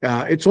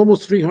 It's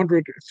almost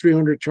 300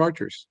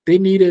 chargers. They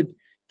needed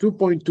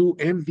 2.2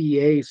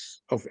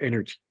 MVAs of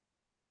energy.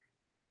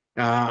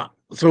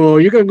 So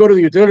you can go to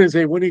the utility and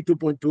say, we need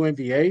 2.2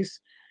 MVAs.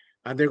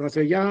 And they're going to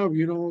say, yeah,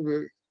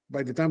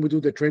 by the time we do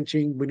the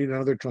trenching, we need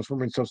another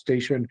transformer and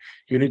substation.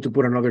 You need to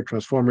put another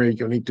transformer.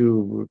 You need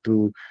to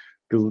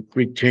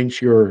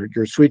change your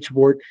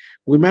switchboard.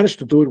 We managed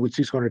to do it with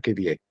 600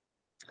 kVA,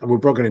 and we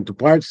broke it into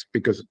parts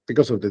because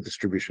of the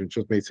distribution. It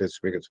just made sense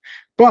because,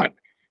 but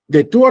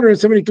the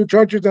 272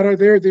 chargers that are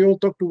there, they all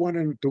talk to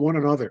one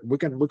another. We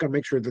can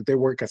make sure that they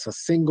work as a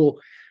single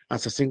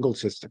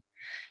system.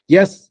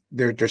 Yes,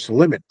 there's a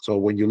limit. So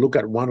when you look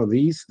at one of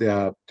these,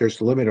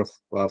 there's a limit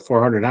of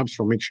 400 amps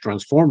from each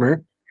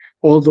transformer,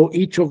 although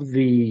each of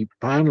the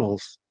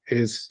panels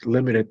is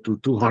limited to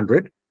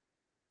 200.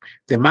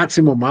 The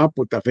maximum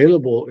output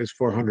available is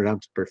 400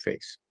 amps per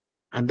phase.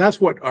 And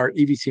that's what our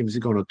EVCM is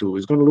going to do.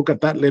 It's going to look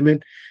at that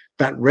limit.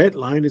 That red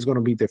line is going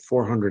to be the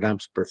 400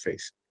 amps per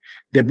phase.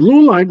 The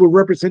blue line will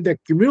represent the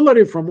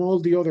cumulative from all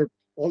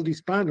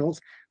these panels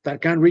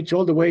that can reach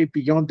all the way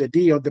beyond the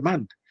D on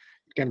demand.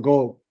 It can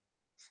go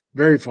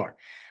very far.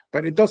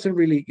 But it doesn't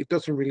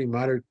really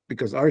matter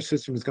because our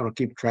system is going to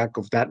keep track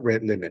of that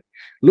red limit.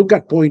 Look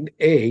at point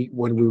A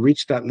when we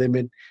reach that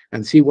limit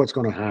and see what's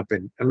going to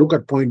happen. And look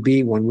at point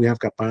B when we have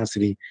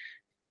capacity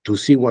to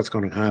see what's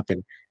going to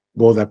happen,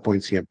 both at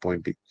point C and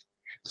point B.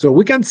 So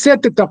we can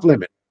set the top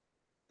limit.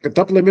 The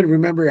top limit,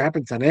 remember,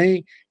 happens on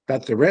A,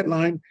 that's the red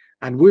line,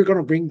 and we're going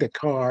to bring the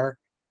car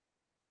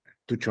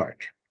to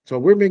charge. So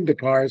we're bringing the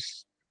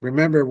cars.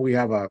 Remember, we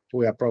have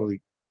probably,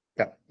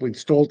 we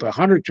installed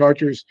 100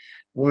 chargers.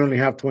 We only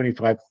have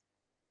 25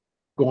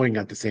 going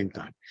at the same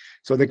time.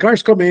 So the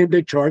cars come in,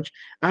 they charge,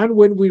 and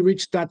when we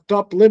reach that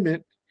top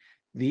limit,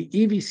 the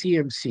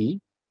EVCMC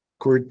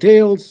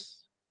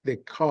curtails the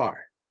car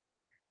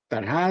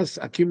that has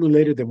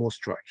accumulated the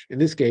most charge. In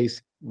this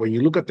case, when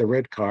you look at the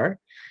red car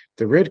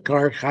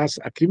has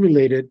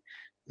accumulated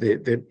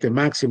the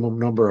maximum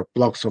number of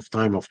blocks of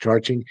time of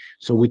charging.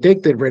 So we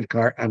take the red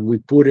car and we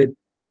put it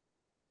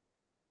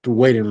to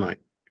wait in line.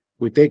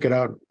 We take it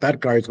out,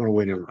 that car is going to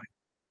wait in line.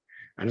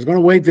 And it's going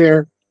to wait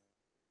there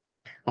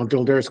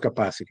until there's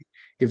capacity.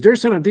 If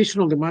there's an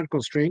additional demand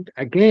constraint,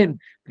 again,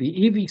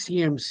 the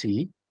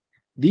EVCMC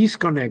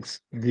disconnects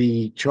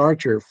the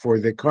charger for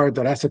the car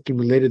that has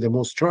accumulated the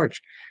most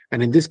charge.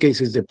 And in this case,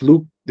 it's the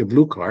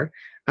blue car.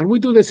 And we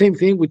do the same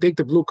thing. We take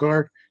the blue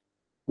car,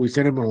 we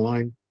send them on a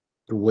line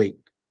to wait.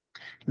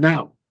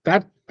 Now,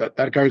 that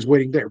car is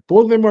waiting there.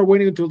 Both of them are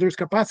waiting until there's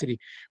capacity.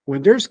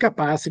 When there's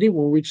capacity,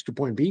 when we reach to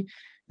point B,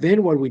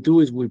 then what we do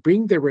is we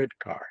bring the red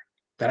car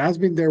that has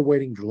been there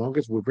waiting the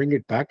longest, we bring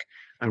it back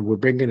and we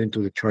bring it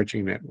into the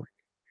charging network.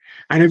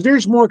 And if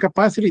there's more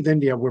capacity, then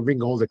we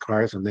bring all the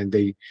cars and then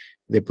the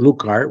blue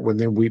car,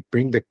 then we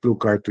bring the blue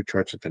car to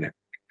charge at the network.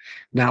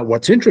 Now,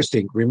 what's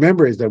interesting,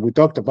 remember, is that we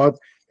talked about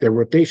the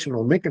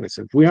rotational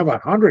mechanism. We have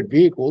 100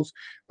 vehicles,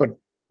 but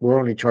we're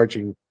only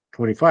charging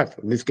 25.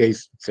 In this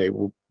case, say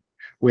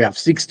we have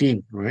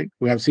 16, right?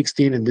 We have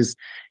 16 in this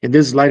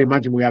slide.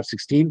 Imagine we have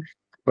 16,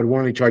 but we're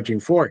only charging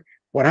 4.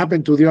 What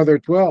happened to the other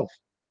 12?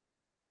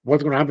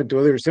 What's going to happen to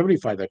the other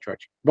 75 that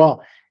charge?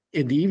 Well,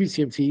 in the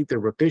EVCMC, the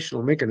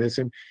rotational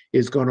mechanism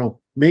is going to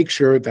make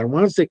sure that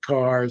once the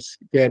cars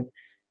get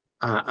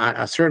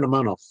a certain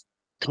amount of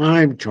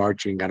time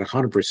charging at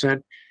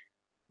 100%,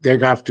 they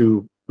have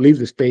to leave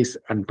the space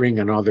and bring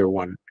another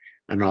one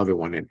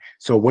in.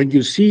 So when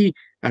you see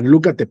and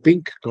look at the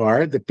pink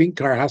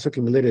car has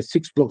accumulated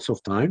 6 blocks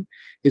of time.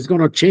 It's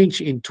going to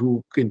change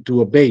into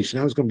a beige.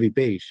 Now it's going to be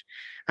beige.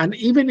 And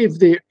even if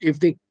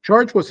the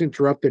charge was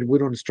interrupted, we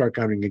don't start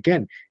counting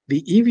again.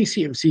 The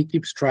EVCMC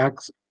keeps track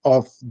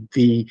of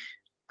the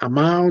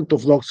amount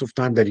of blocks of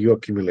time that you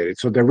accumulated.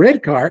 So the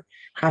red car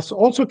has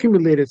also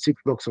accumulated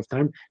 6 blocks of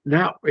time.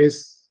 Now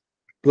is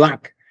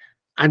black.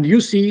 And you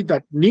see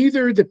that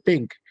neither the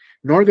pink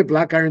nor the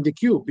black are in the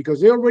queue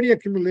because they already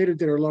accumulated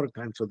their a lot of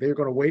time. So they're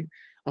going to wait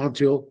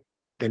until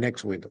the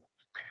next window.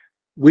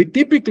 We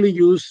typically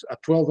use a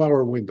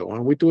 12-hour window,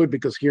 and we do it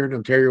because here in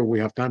Ontario, we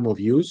have time of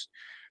use,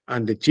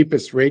 and the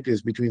cheapest rate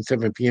is between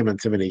 7 p.m. and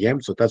 7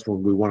 a.m. So that's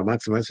when we want to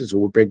maximize it, so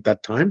we'll break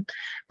that time.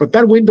 But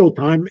that window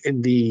time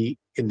in the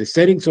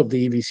settings of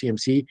the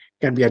EVCMC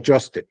can be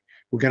adjusted.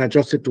 We can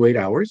adjust it to 8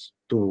 hours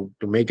to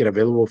make it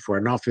available for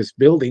an office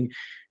building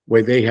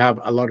where they have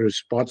a lot of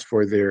spots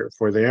for their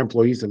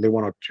employees and they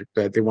want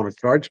to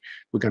charge.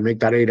 We can make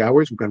that 8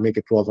 hours. We can make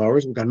it 12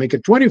 hours. We can make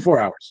it 24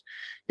 hours.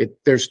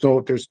 There's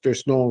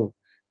no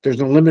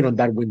limit on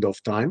that window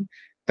of time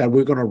that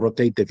we're going to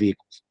rotate the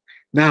vehicles.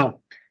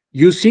 Now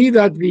you see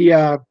that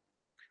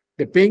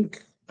the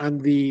pink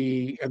and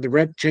the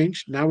red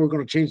changed. Now we're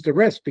going to change the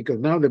rest because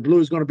now the blue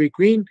is going to be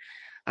green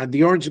and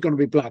the orange is going to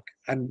be black.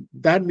 And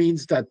that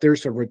means that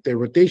there's the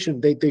rotation.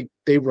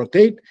 They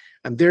rotate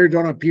and they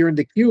don't appear in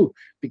the queue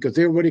because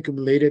they already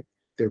accumulated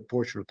their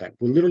portion of time.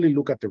 We literally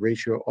look at the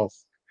ratio of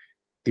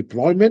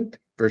deployment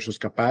versus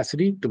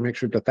capacity to make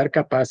sure that that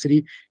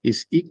capacity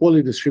is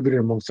equally distributed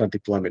amongst that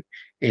deployment,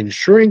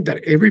 ensuring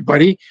that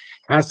everybody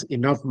has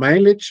enough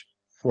mileage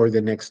for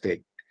the next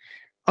day.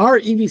 Our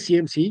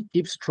EVCMC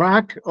keeps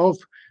track of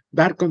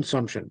that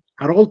consumption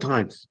at all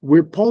times.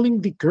 We're pulling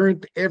the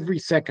current every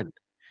second,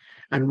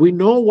 and we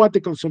know what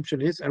the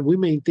consumption is, and we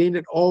maintain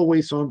it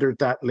always under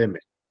that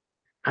limit.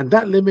 And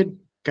that limit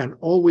can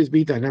always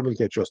be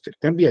dynamically adjusted.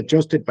 Can be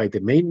adjusted by the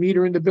main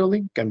meter in the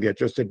building, can be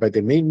adjusted by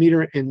the main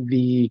meter in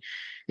the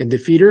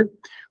feeder,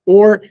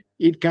 or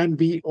it can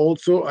be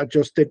also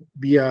adjusted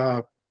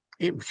via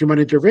human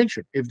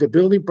intervention. If the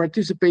building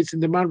participates in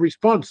demand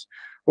response,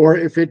 or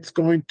if it's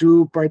going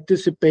to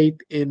participate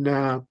in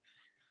uh,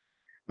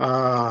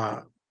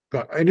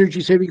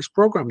 energy savings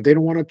program, they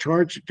don't want to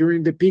charge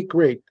during the peak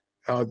rate.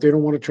 They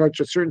don't want to charge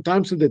at certain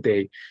times of the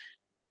day.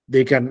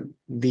 The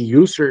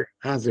user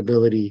has the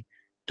ability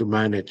to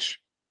manage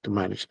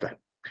that.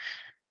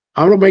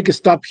 I'm gonna make a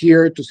stop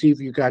here to see if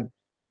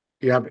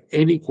you have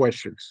any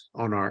questions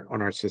on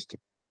our system.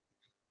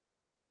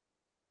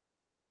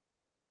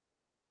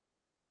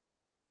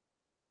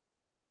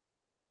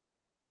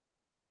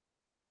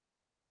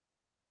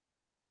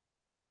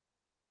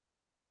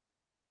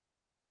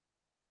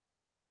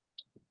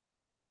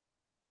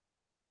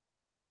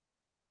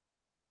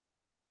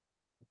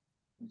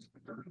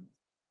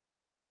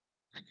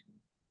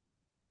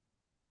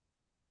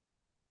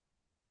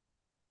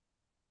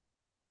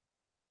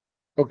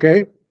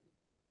 Okay.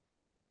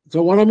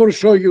 So what I'm going to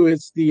show you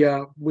is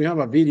we have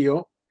a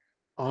video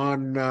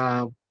on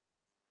uh,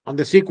 on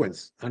the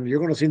sequence, and you're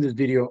going to see in this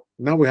video.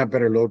 Now we have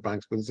better load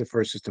banks, but this is the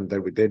first system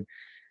that we did,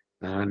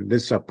 and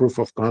this is a proof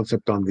of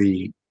concept on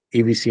the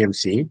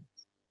EVCMC.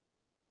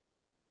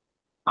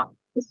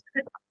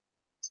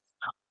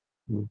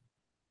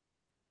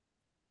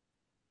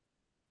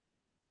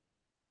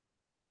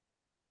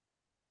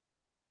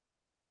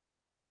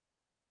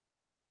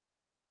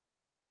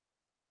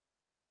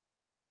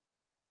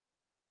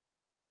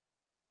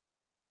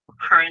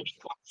 Current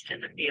flux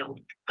in the field.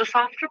 The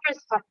software is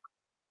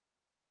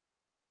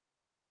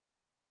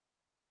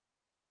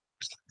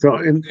So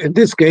in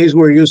this case,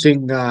 we're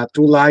using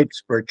two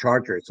lights per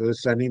charger. So this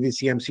is an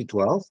EVCMC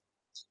 12,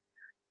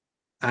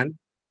 and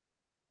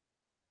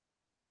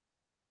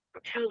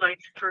two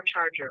lights per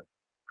charger,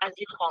 as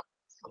you call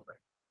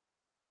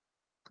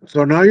it.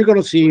 so now you're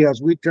going to see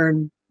as we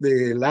turn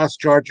the last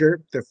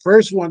charger, the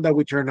first one that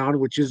we turn on,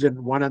 which is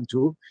in 1 and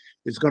 2,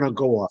 is going to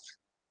go off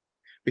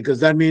because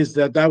that means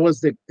that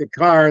was the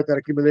car that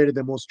accumulated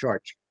the most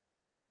charge.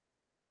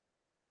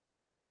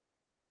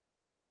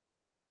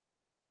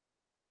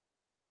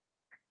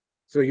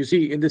 So you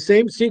see, in the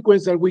same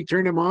sequence that we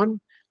turn them on,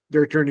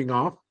 they're turning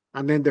off,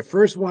 and then the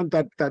first one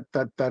that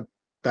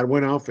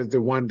went off is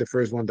the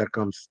first one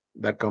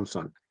that comes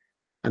on,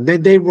 and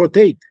then they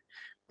rotate.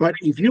 But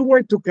if you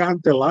were to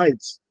count the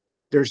lights,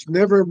 there's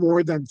never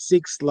more than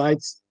 6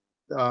 lights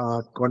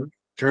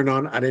turn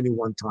on at any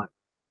one time.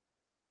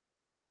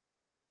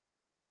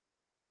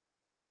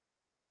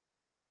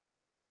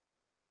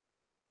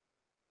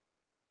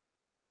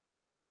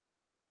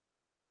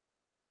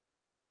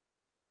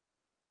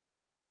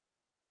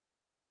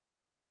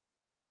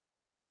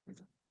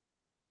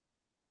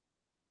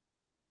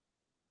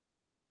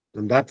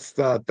 And that's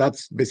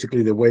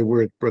basically the way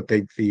we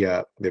rotate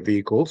the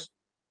vehicles.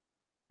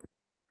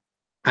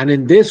 And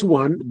in this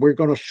one, we're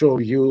going to show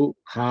you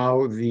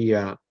how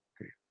in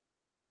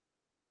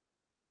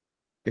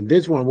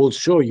this one, we'll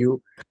show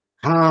you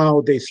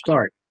how they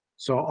start.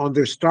 So on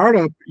their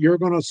startup, you're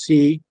going to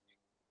see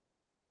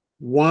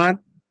one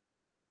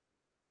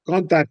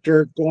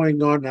contactor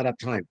going on at a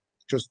time,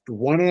 just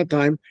one at a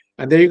time.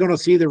 And then you're going to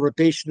see the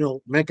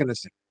rotational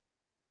mechanism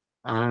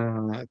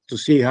to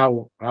see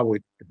how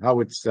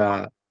it's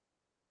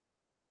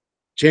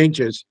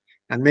changes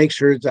and make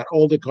sure that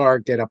all the car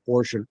get a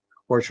portion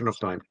of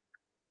time.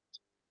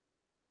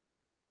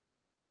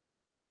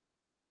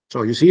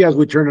 So you see, as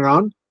we turn it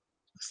on,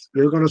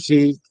 you're going to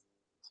see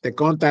the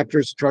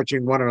contactors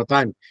charging one at a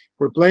time.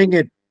 We're playing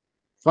it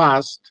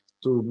fast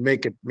to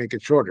make it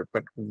shorter,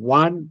 but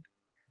one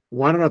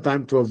at a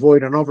time to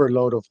avoid an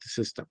overload of the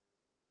system.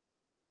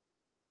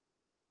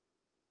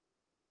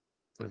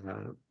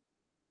 Uh,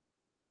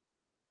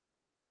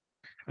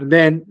 and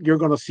then you're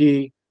going to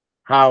see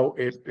how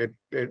it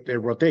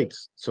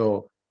rotates.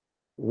 So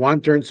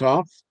one turns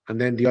off, and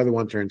then the other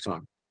one turns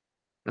on,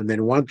 and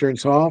then one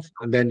turns off,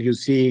 and then you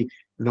see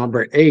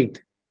number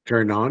 8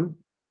 turn on,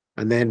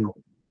 and then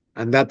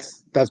and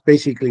that's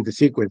basically the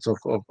sequence of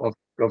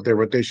the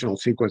rotational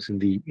sequence in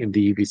the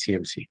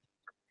EVCMC.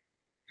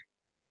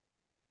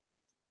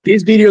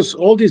 These videos,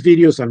 all these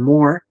videos and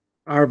more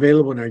are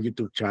available on our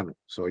YouTube channel,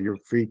 so you're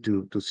free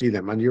to see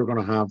them, and you're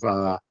going to have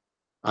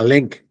a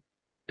link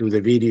to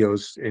the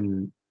videos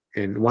in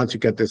once you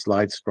get the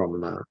slides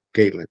from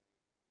Caitlin.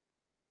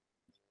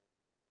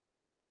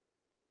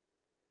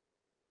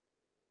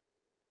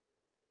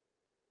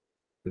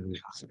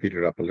 Speed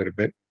it up a little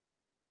bit.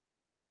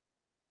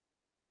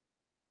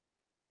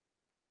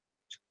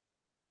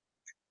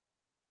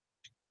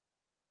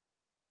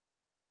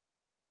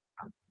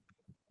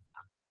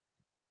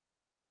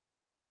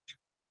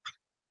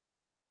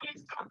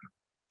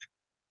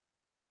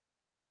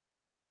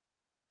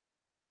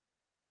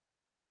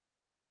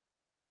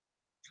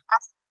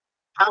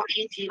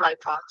 LED light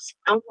box.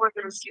 No more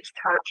than 6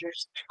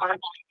 chargers are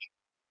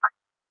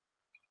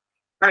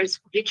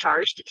be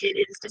charged. It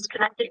is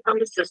disconnected from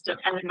the system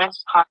and the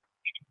next car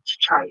to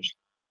charge.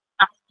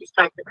 The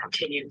cycle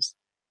continues.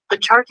 The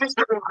chargers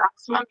have a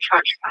maximum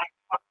charge time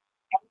of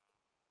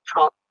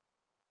 12.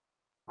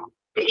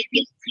 The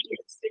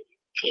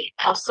EVCMC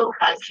also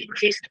has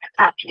increased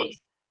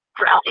capacity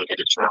for outdated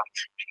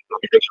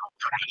individual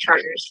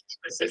chargers to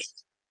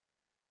assist.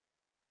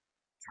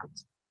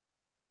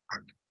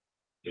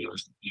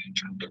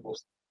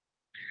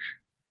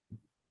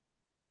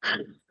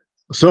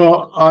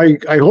 So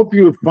I hope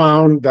you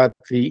found that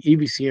the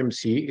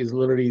EVCMC is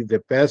literally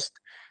the best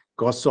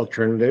cost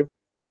alternative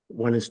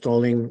when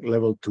installing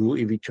level 2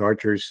 EV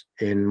chargers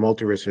in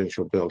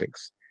multi-residential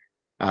buildings.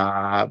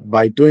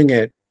 By doing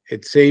it,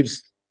 it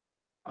saves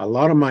a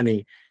lot of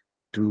money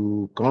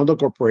to condo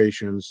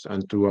corporations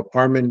and to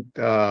apartment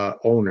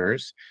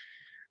owners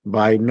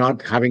by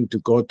not having to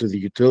go to the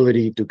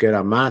utility to get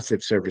a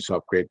massive service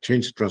upgrade,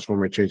 change the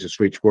transformer, change the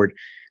switchboard,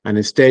 and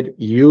instead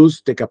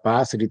use the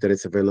capacity that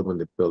is available in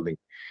the building.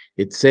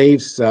 It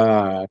saves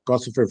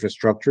cost of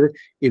infrastructure.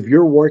 If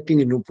you're working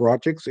in new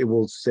projects, it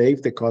will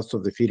save the cost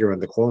of the feeder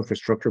and the whole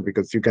infrastructure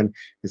because you can,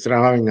 instead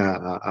of having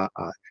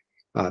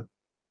a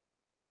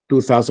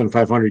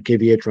 2,500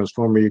 kVA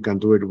transformer, you can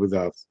do it with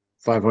a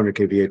 500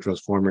 kVA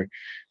transformer.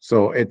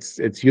 So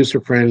it's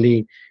user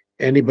friendly.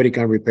 Anybody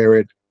can repair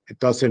it. It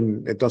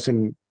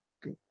doesn't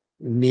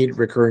need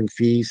recurring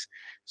fees.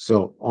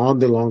 So on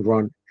the long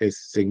run,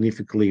 it's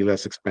significantly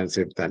less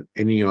expensive than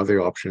any other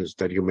options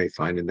that you may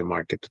find in the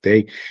market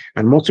today.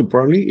 And most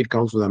importantly, it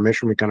comes with a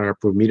measurement Canada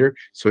approved meter.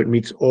 So it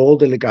meets all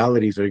the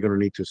legalities that you're going to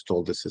need to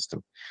install the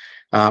system.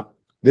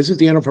 This is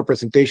the end of our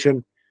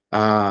presentation.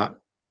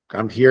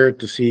 I'm here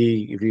to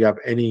see if you have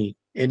any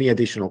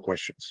additional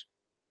questions.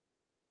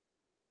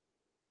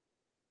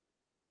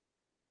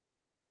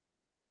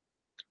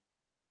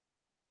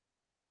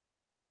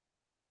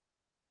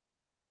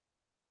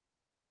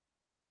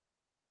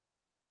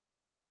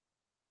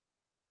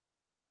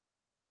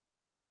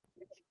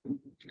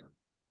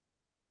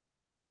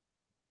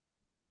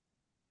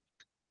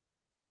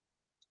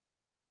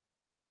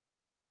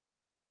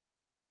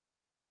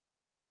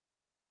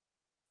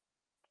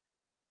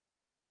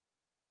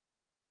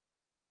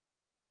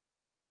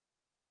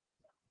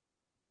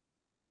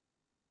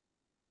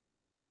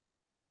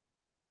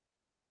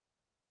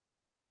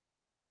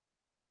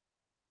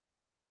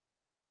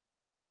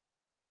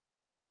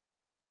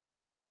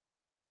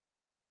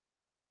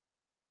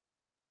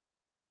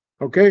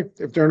 Okay,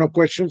 if there are no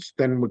questions,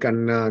 then we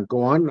can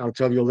go on. I'll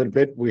tell you a little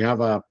bit. We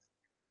have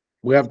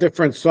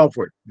different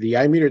software. The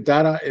iMeter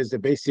data is the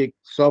basic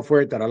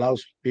software that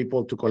allows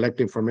people to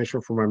collect information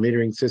from our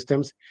metering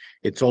systems.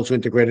 It's also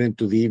integrated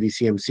into the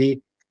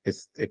EVCMC.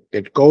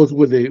 It goes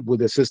with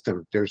the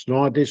system. There's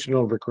no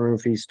additional recurring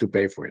fees to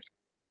pay for it.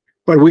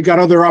 But we got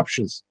other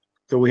options.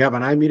 So we have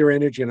an iMeter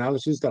energy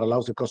analysis that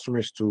allows the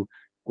customers to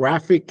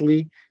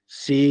graphically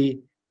see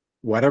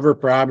whatever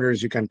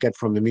parameters you can get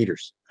from the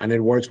meters. And it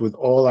works with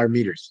all our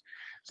meters.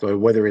 So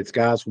whether it's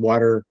gas,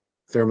 water,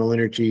 thermal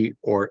energy,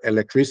 or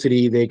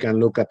electricity, they can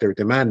look at their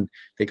demand.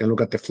 They can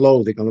look at the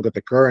flow. They can look at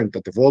the current,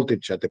 at the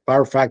voltage, at the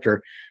power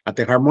factor, at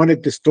the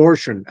harmonic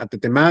distortion, at the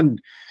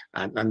demand.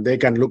 And they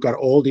can look at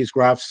all these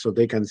graphs so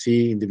they can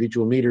see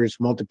individual meters,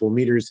 multiple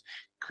meters,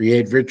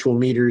 create virtual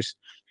meters.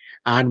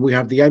 And we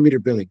have the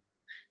iMeter billing.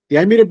 The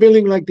iMeter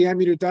billing, like the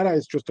iMeter data,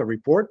 is just a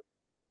report.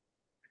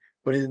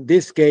 But in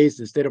this case,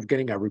 instead of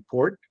getting a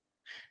report,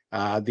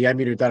 the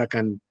iMeter data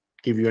can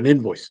give you an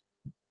invoice.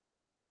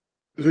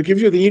 So it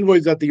gives you the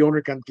invoice that the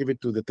owner can give it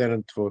to the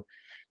tenant to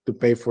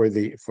pay for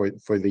the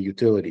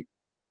utility.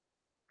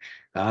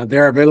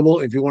 They're available.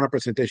 If you want a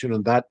presentation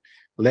on that,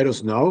 let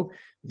us know.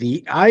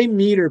 The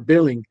iMeter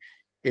billing,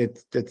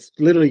 it's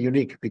literally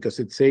unique because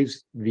it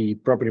saves the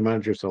property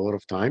managers a lot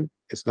of time.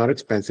 It's not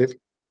expensive.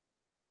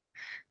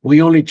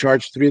 We only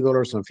charge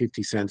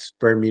 $3.50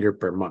 per meter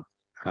per month.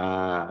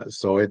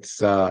 So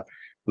it's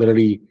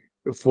literally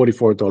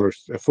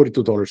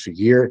 $42 a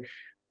year,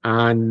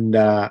 and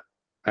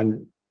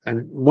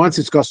once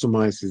it's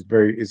customized,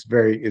 it's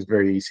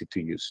very easy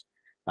to use.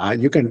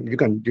 You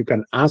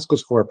can ask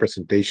us for a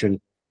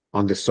presentation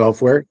on the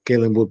software.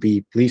 Kaylin will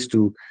be pleased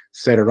to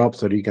set it up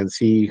so that you can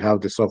see how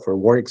the software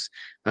works,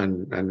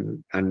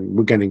 and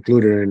we can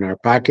include it in our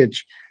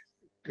package.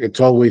 It's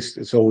always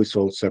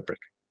sold separate.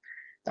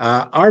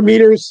 Our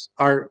meters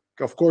are,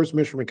 of course,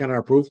 measurement Canada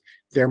approved.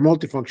 They're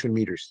multifunction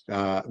meters.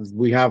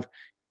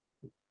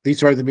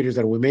 These are the meters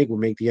that we make. We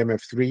make the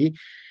MF3.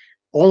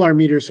 All our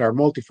meters are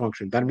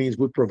multifunction. That means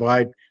we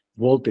provide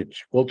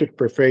voltage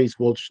per phase,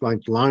 voltage line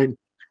to line,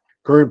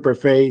 current per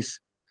phase.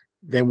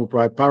 Then we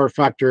provide power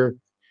factor,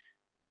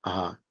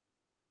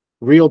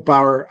 real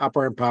power,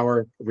 apparent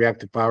power,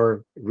 reactive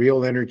power,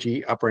 real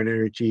energy, apparent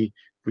energy,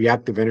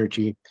 reactive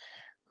energy,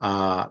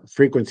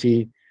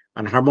 frequency,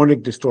 and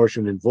harmonic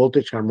distortion in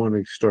voltage,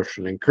 harmonic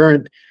distortion in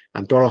current,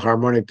 and total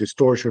harmonic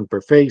distortion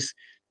per phase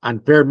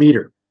and per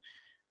meter.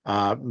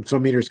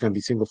 Some meters can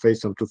be single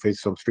phase, some two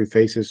phases, some three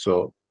phases.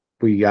 So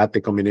we add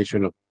the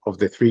combination of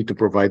the three to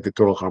provide the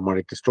total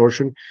harmonic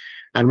distortion.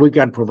 And we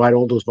can provide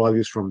all those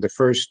values from the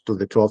first to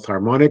the 12th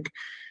harmonic.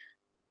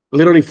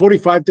 Literally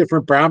 45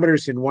 different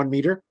parameters in one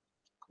meter.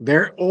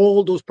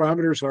 All those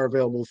parameters are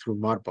available through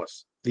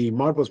Modbus. The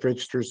Modbus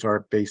registers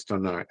are based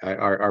on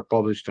are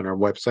published on our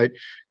website.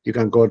 You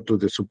can go to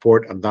the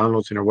support and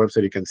downloads in our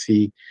website. You can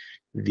see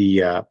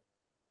the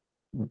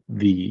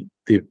the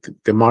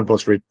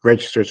Modbus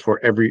registers for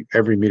every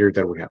meter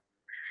that we have.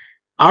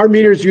 Our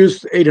meters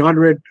use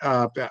 800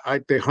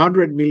 the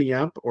 100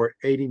 milliamp or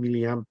 80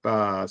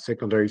 milliamp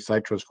secondary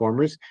side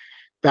transformers.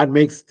 That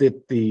makes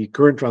the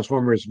current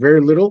transformers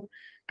very little,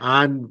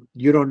 and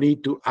you don't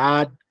need to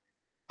add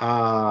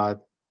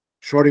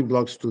shorting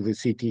blocks to the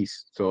CTs.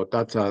 So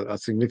that's a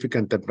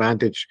significant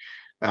advantage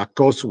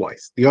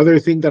cost-wise. The other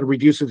thing that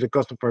reduces the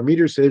cost of our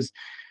meters is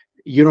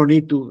you don't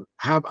need to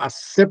have a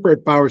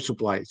separate power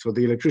supply. So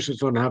the electricians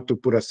don't have to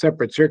put a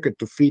separate circuit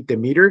to feed the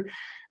meter.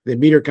 The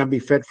meter can be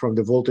fed from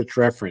the voltage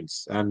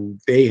reference, and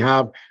they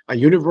have a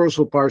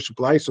universal power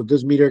supply. So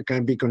this meter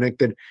can be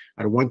connected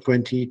at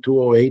 120,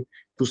 208,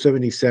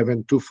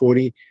 277,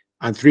 240,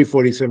 and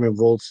 347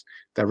 volts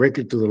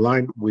directly to the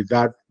line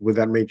without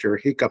major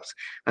hiccups.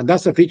 And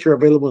that's a feature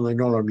available in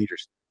all our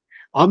meters.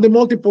 On the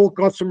multiple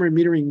customer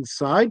metering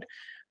side,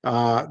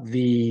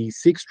 the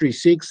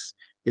 636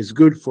 is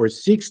good for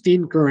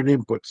 16 current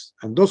inputs.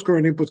 And those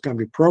current inputs can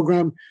be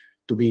programmed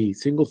to be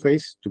single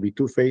phase, to be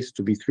two phase,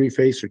 to be three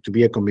phase, or to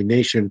be a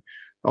combination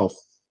of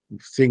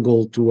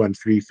single, two, and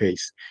three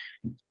phase.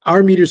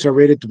 Our meters are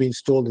rated to be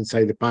installed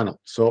inside the panel.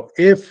 So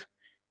if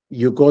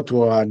you go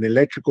to an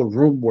electrical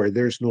room where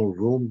there's no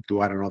room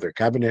to add another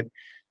cabinet,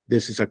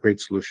 this is a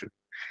great solution.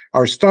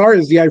 Our star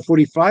is the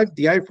I-45.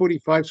 The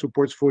I-45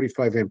 supports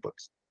 45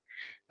 inputs.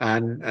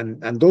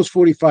 And those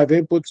 45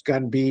 inputs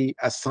can be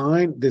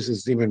assigned. This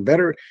is even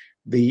better.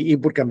 The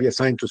input can be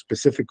assigned to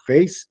specific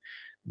phase.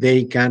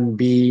 They can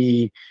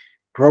be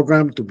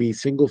programmed to be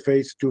single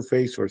phase, two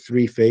phase, or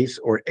three phase,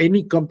 or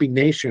any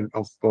combination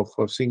of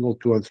single,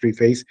 two, and three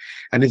phase.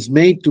 And it's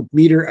made to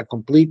meter a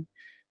complete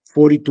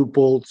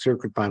 42-pole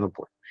circuit panel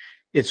board.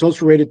 It's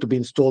also rated to be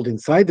installed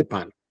inside the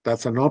panel.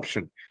 That's an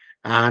option.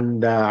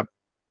 And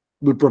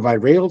we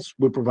provide rails,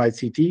 we provide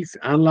CTs.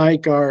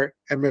 Unlike our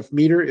MF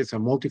meter, it's a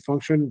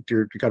multifunction.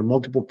 You got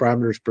multiple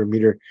parameters per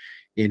meter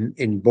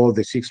in both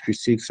the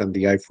 636 and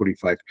the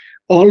I-45.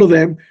 All of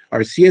them are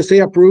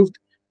CSA approved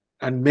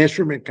and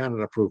Measurement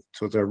Canada approved.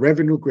 So they're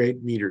revenue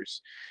grade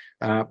meters.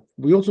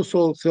 We also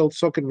sell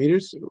socket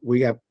meters.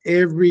 We have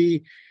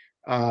every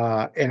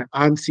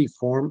ANSI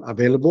form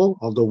available,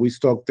 although we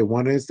stock the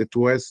 1S, the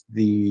 2S,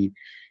 the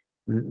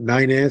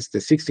 9S, the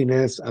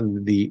 16S,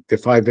 and the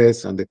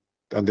 5S, and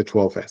the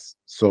 12S.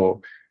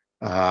 So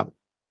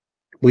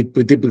we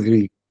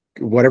typically,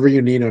 whatever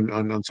you need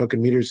on socket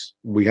meters,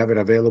 we have it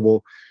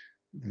available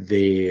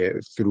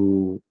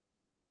through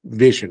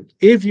Vision.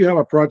 If you have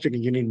a project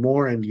and you need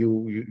more and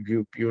you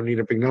need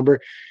a big number,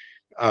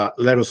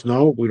 let us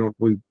know.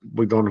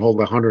 We don't hold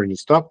 100 in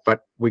stock,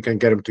 but we can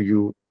get them to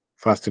you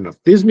fast enough.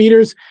 These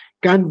meters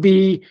can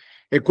be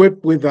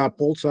equipped with a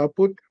pulse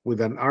output,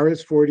 with an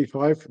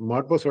RS-485,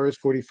 Modbus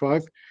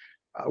RS-485,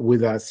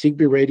 with a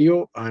Zigbee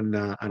radio and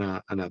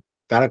a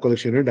data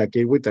collection unit, a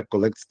gateway that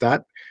collects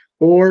that,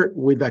 or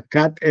with a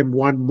Cat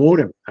M1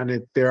 modem.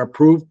 And they're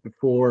approved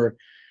for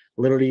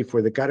literally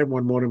for the Cat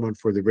M1 modem and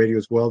for the radio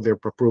as well. They're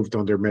approved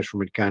under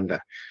Measurement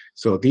Canada.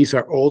 So these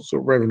are also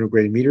revenue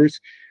grade meters.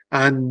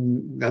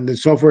 And the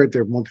software,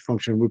 they're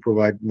multifunction. We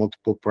provide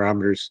multiple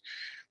parameters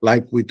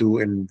like we do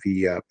in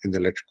the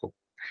electrical.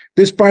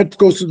 This part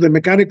goes to the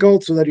mechanical,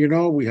 so that you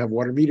know we have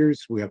water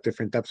meters. We have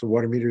different types of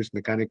water meters: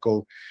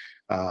 mechanical,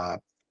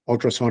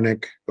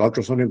 ultrasonic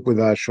with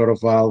a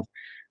shut-off valve.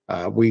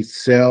 We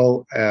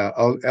sell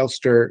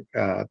Elster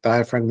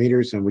diaphragm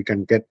meters, and we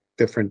can get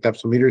different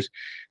types of meters.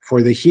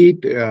 For the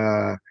heat,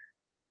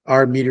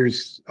 our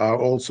meters are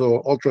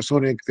also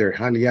ultrasonic. They're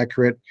highly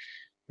accurate.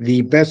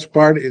 The best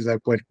part is that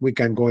when we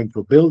can go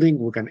into a building,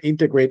 we can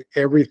integrate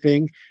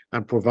everything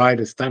and provide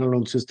a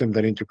standalone system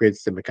that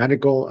integrates the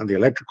mechanical and the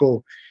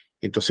electrical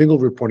into a single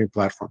reporting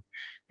platform.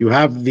 You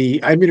have the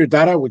iMeter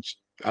data, which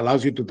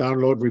allows you to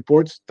download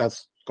reports.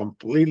 That's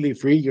completely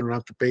free. You don't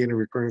have to pay any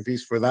recurring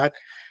fees for that.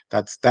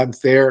 That's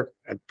there.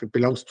 It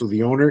belongs to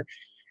the owner.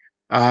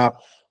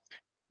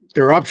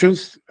 There are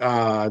options,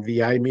 the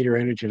iMeter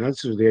energy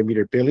analysis, the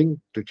iMeter billing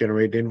to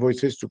generate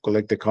invoices to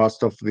collect the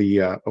cost of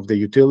the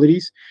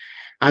utilities.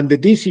 And the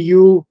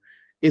DCU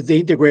is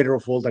the integrator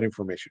of all that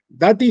information.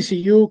 That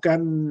DCU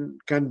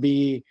can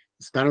be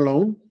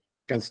standalone,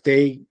 can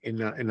stay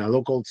in a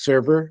local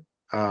server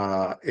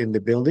in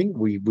the building.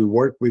 We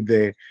work with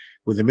the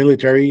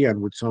military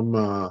and with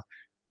some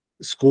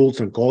schools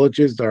and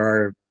colleges that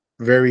are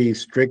very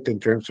strict in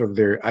terms of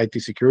their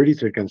IT security,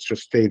 so it can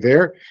just stay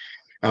there.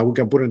 We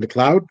can put it in the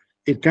cloud.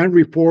 It can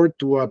report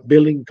to a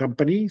billing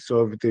company.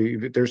 So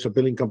if there's a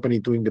billing company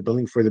doing the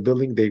billing for the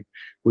building,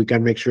 we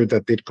can make sure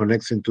that it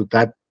connects into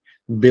that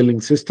billing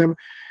system.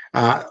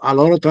 A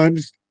lot of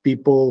times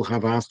people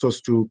have asked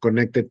us to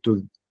connect it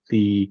to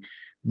the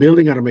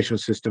building automation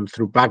system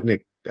through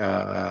BACnet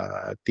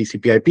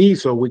TCP/IP,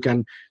 so we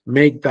can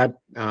make that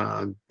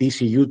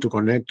DCU to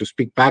connect to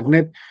speak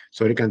BACnet,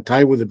 so it can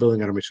tie with the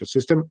building automation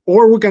system,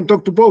 or we can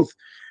talk to both.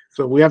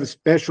 So we have a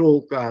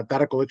special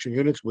data collection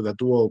units with a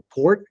dual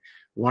port,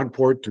 one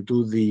port to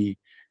do the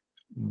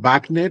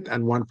backnet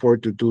and one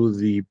port to do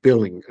the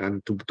billing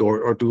and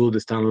or to do the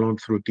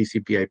standalone through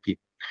TCP/IP.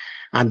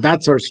 And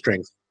that's our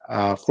strength.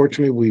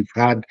 Fortunately, we've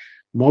had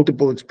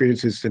multiple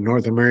experiences in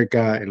North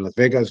America, in Las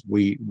Vegas.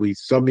 We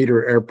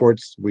sub-meter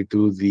airports. We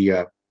do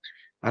the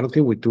I don't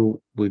think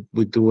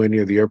we do any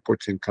of the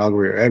airports in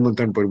Calgary or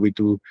Edmonton, but we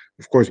do,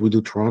 of course, we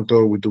do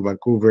Toronto, we do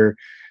Vancouver,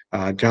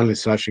 Jean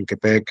Lesage in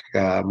Quebec,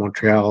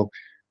 Montreal,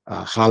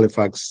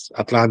 Halifax,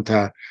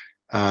 Atlanta.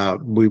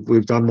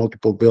 We've done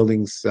multiple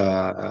buildings,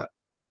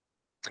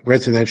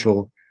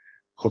 residential,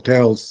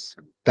 hotels,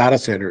 data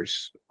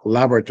centers,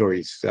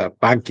 laboratories,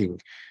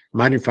 banking,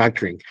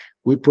 manufacturing.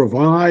 We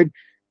provide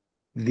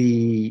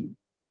the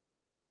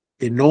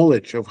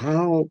knowledge of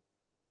how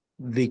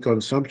the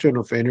consumption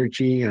of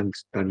energy and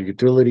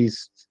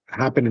utilities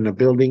happen in a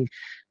building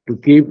to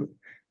give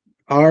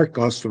our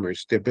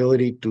customers the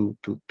ability to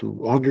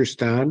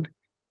understand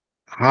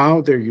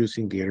how they're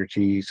using the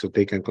energy so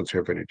they can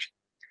conserve energy.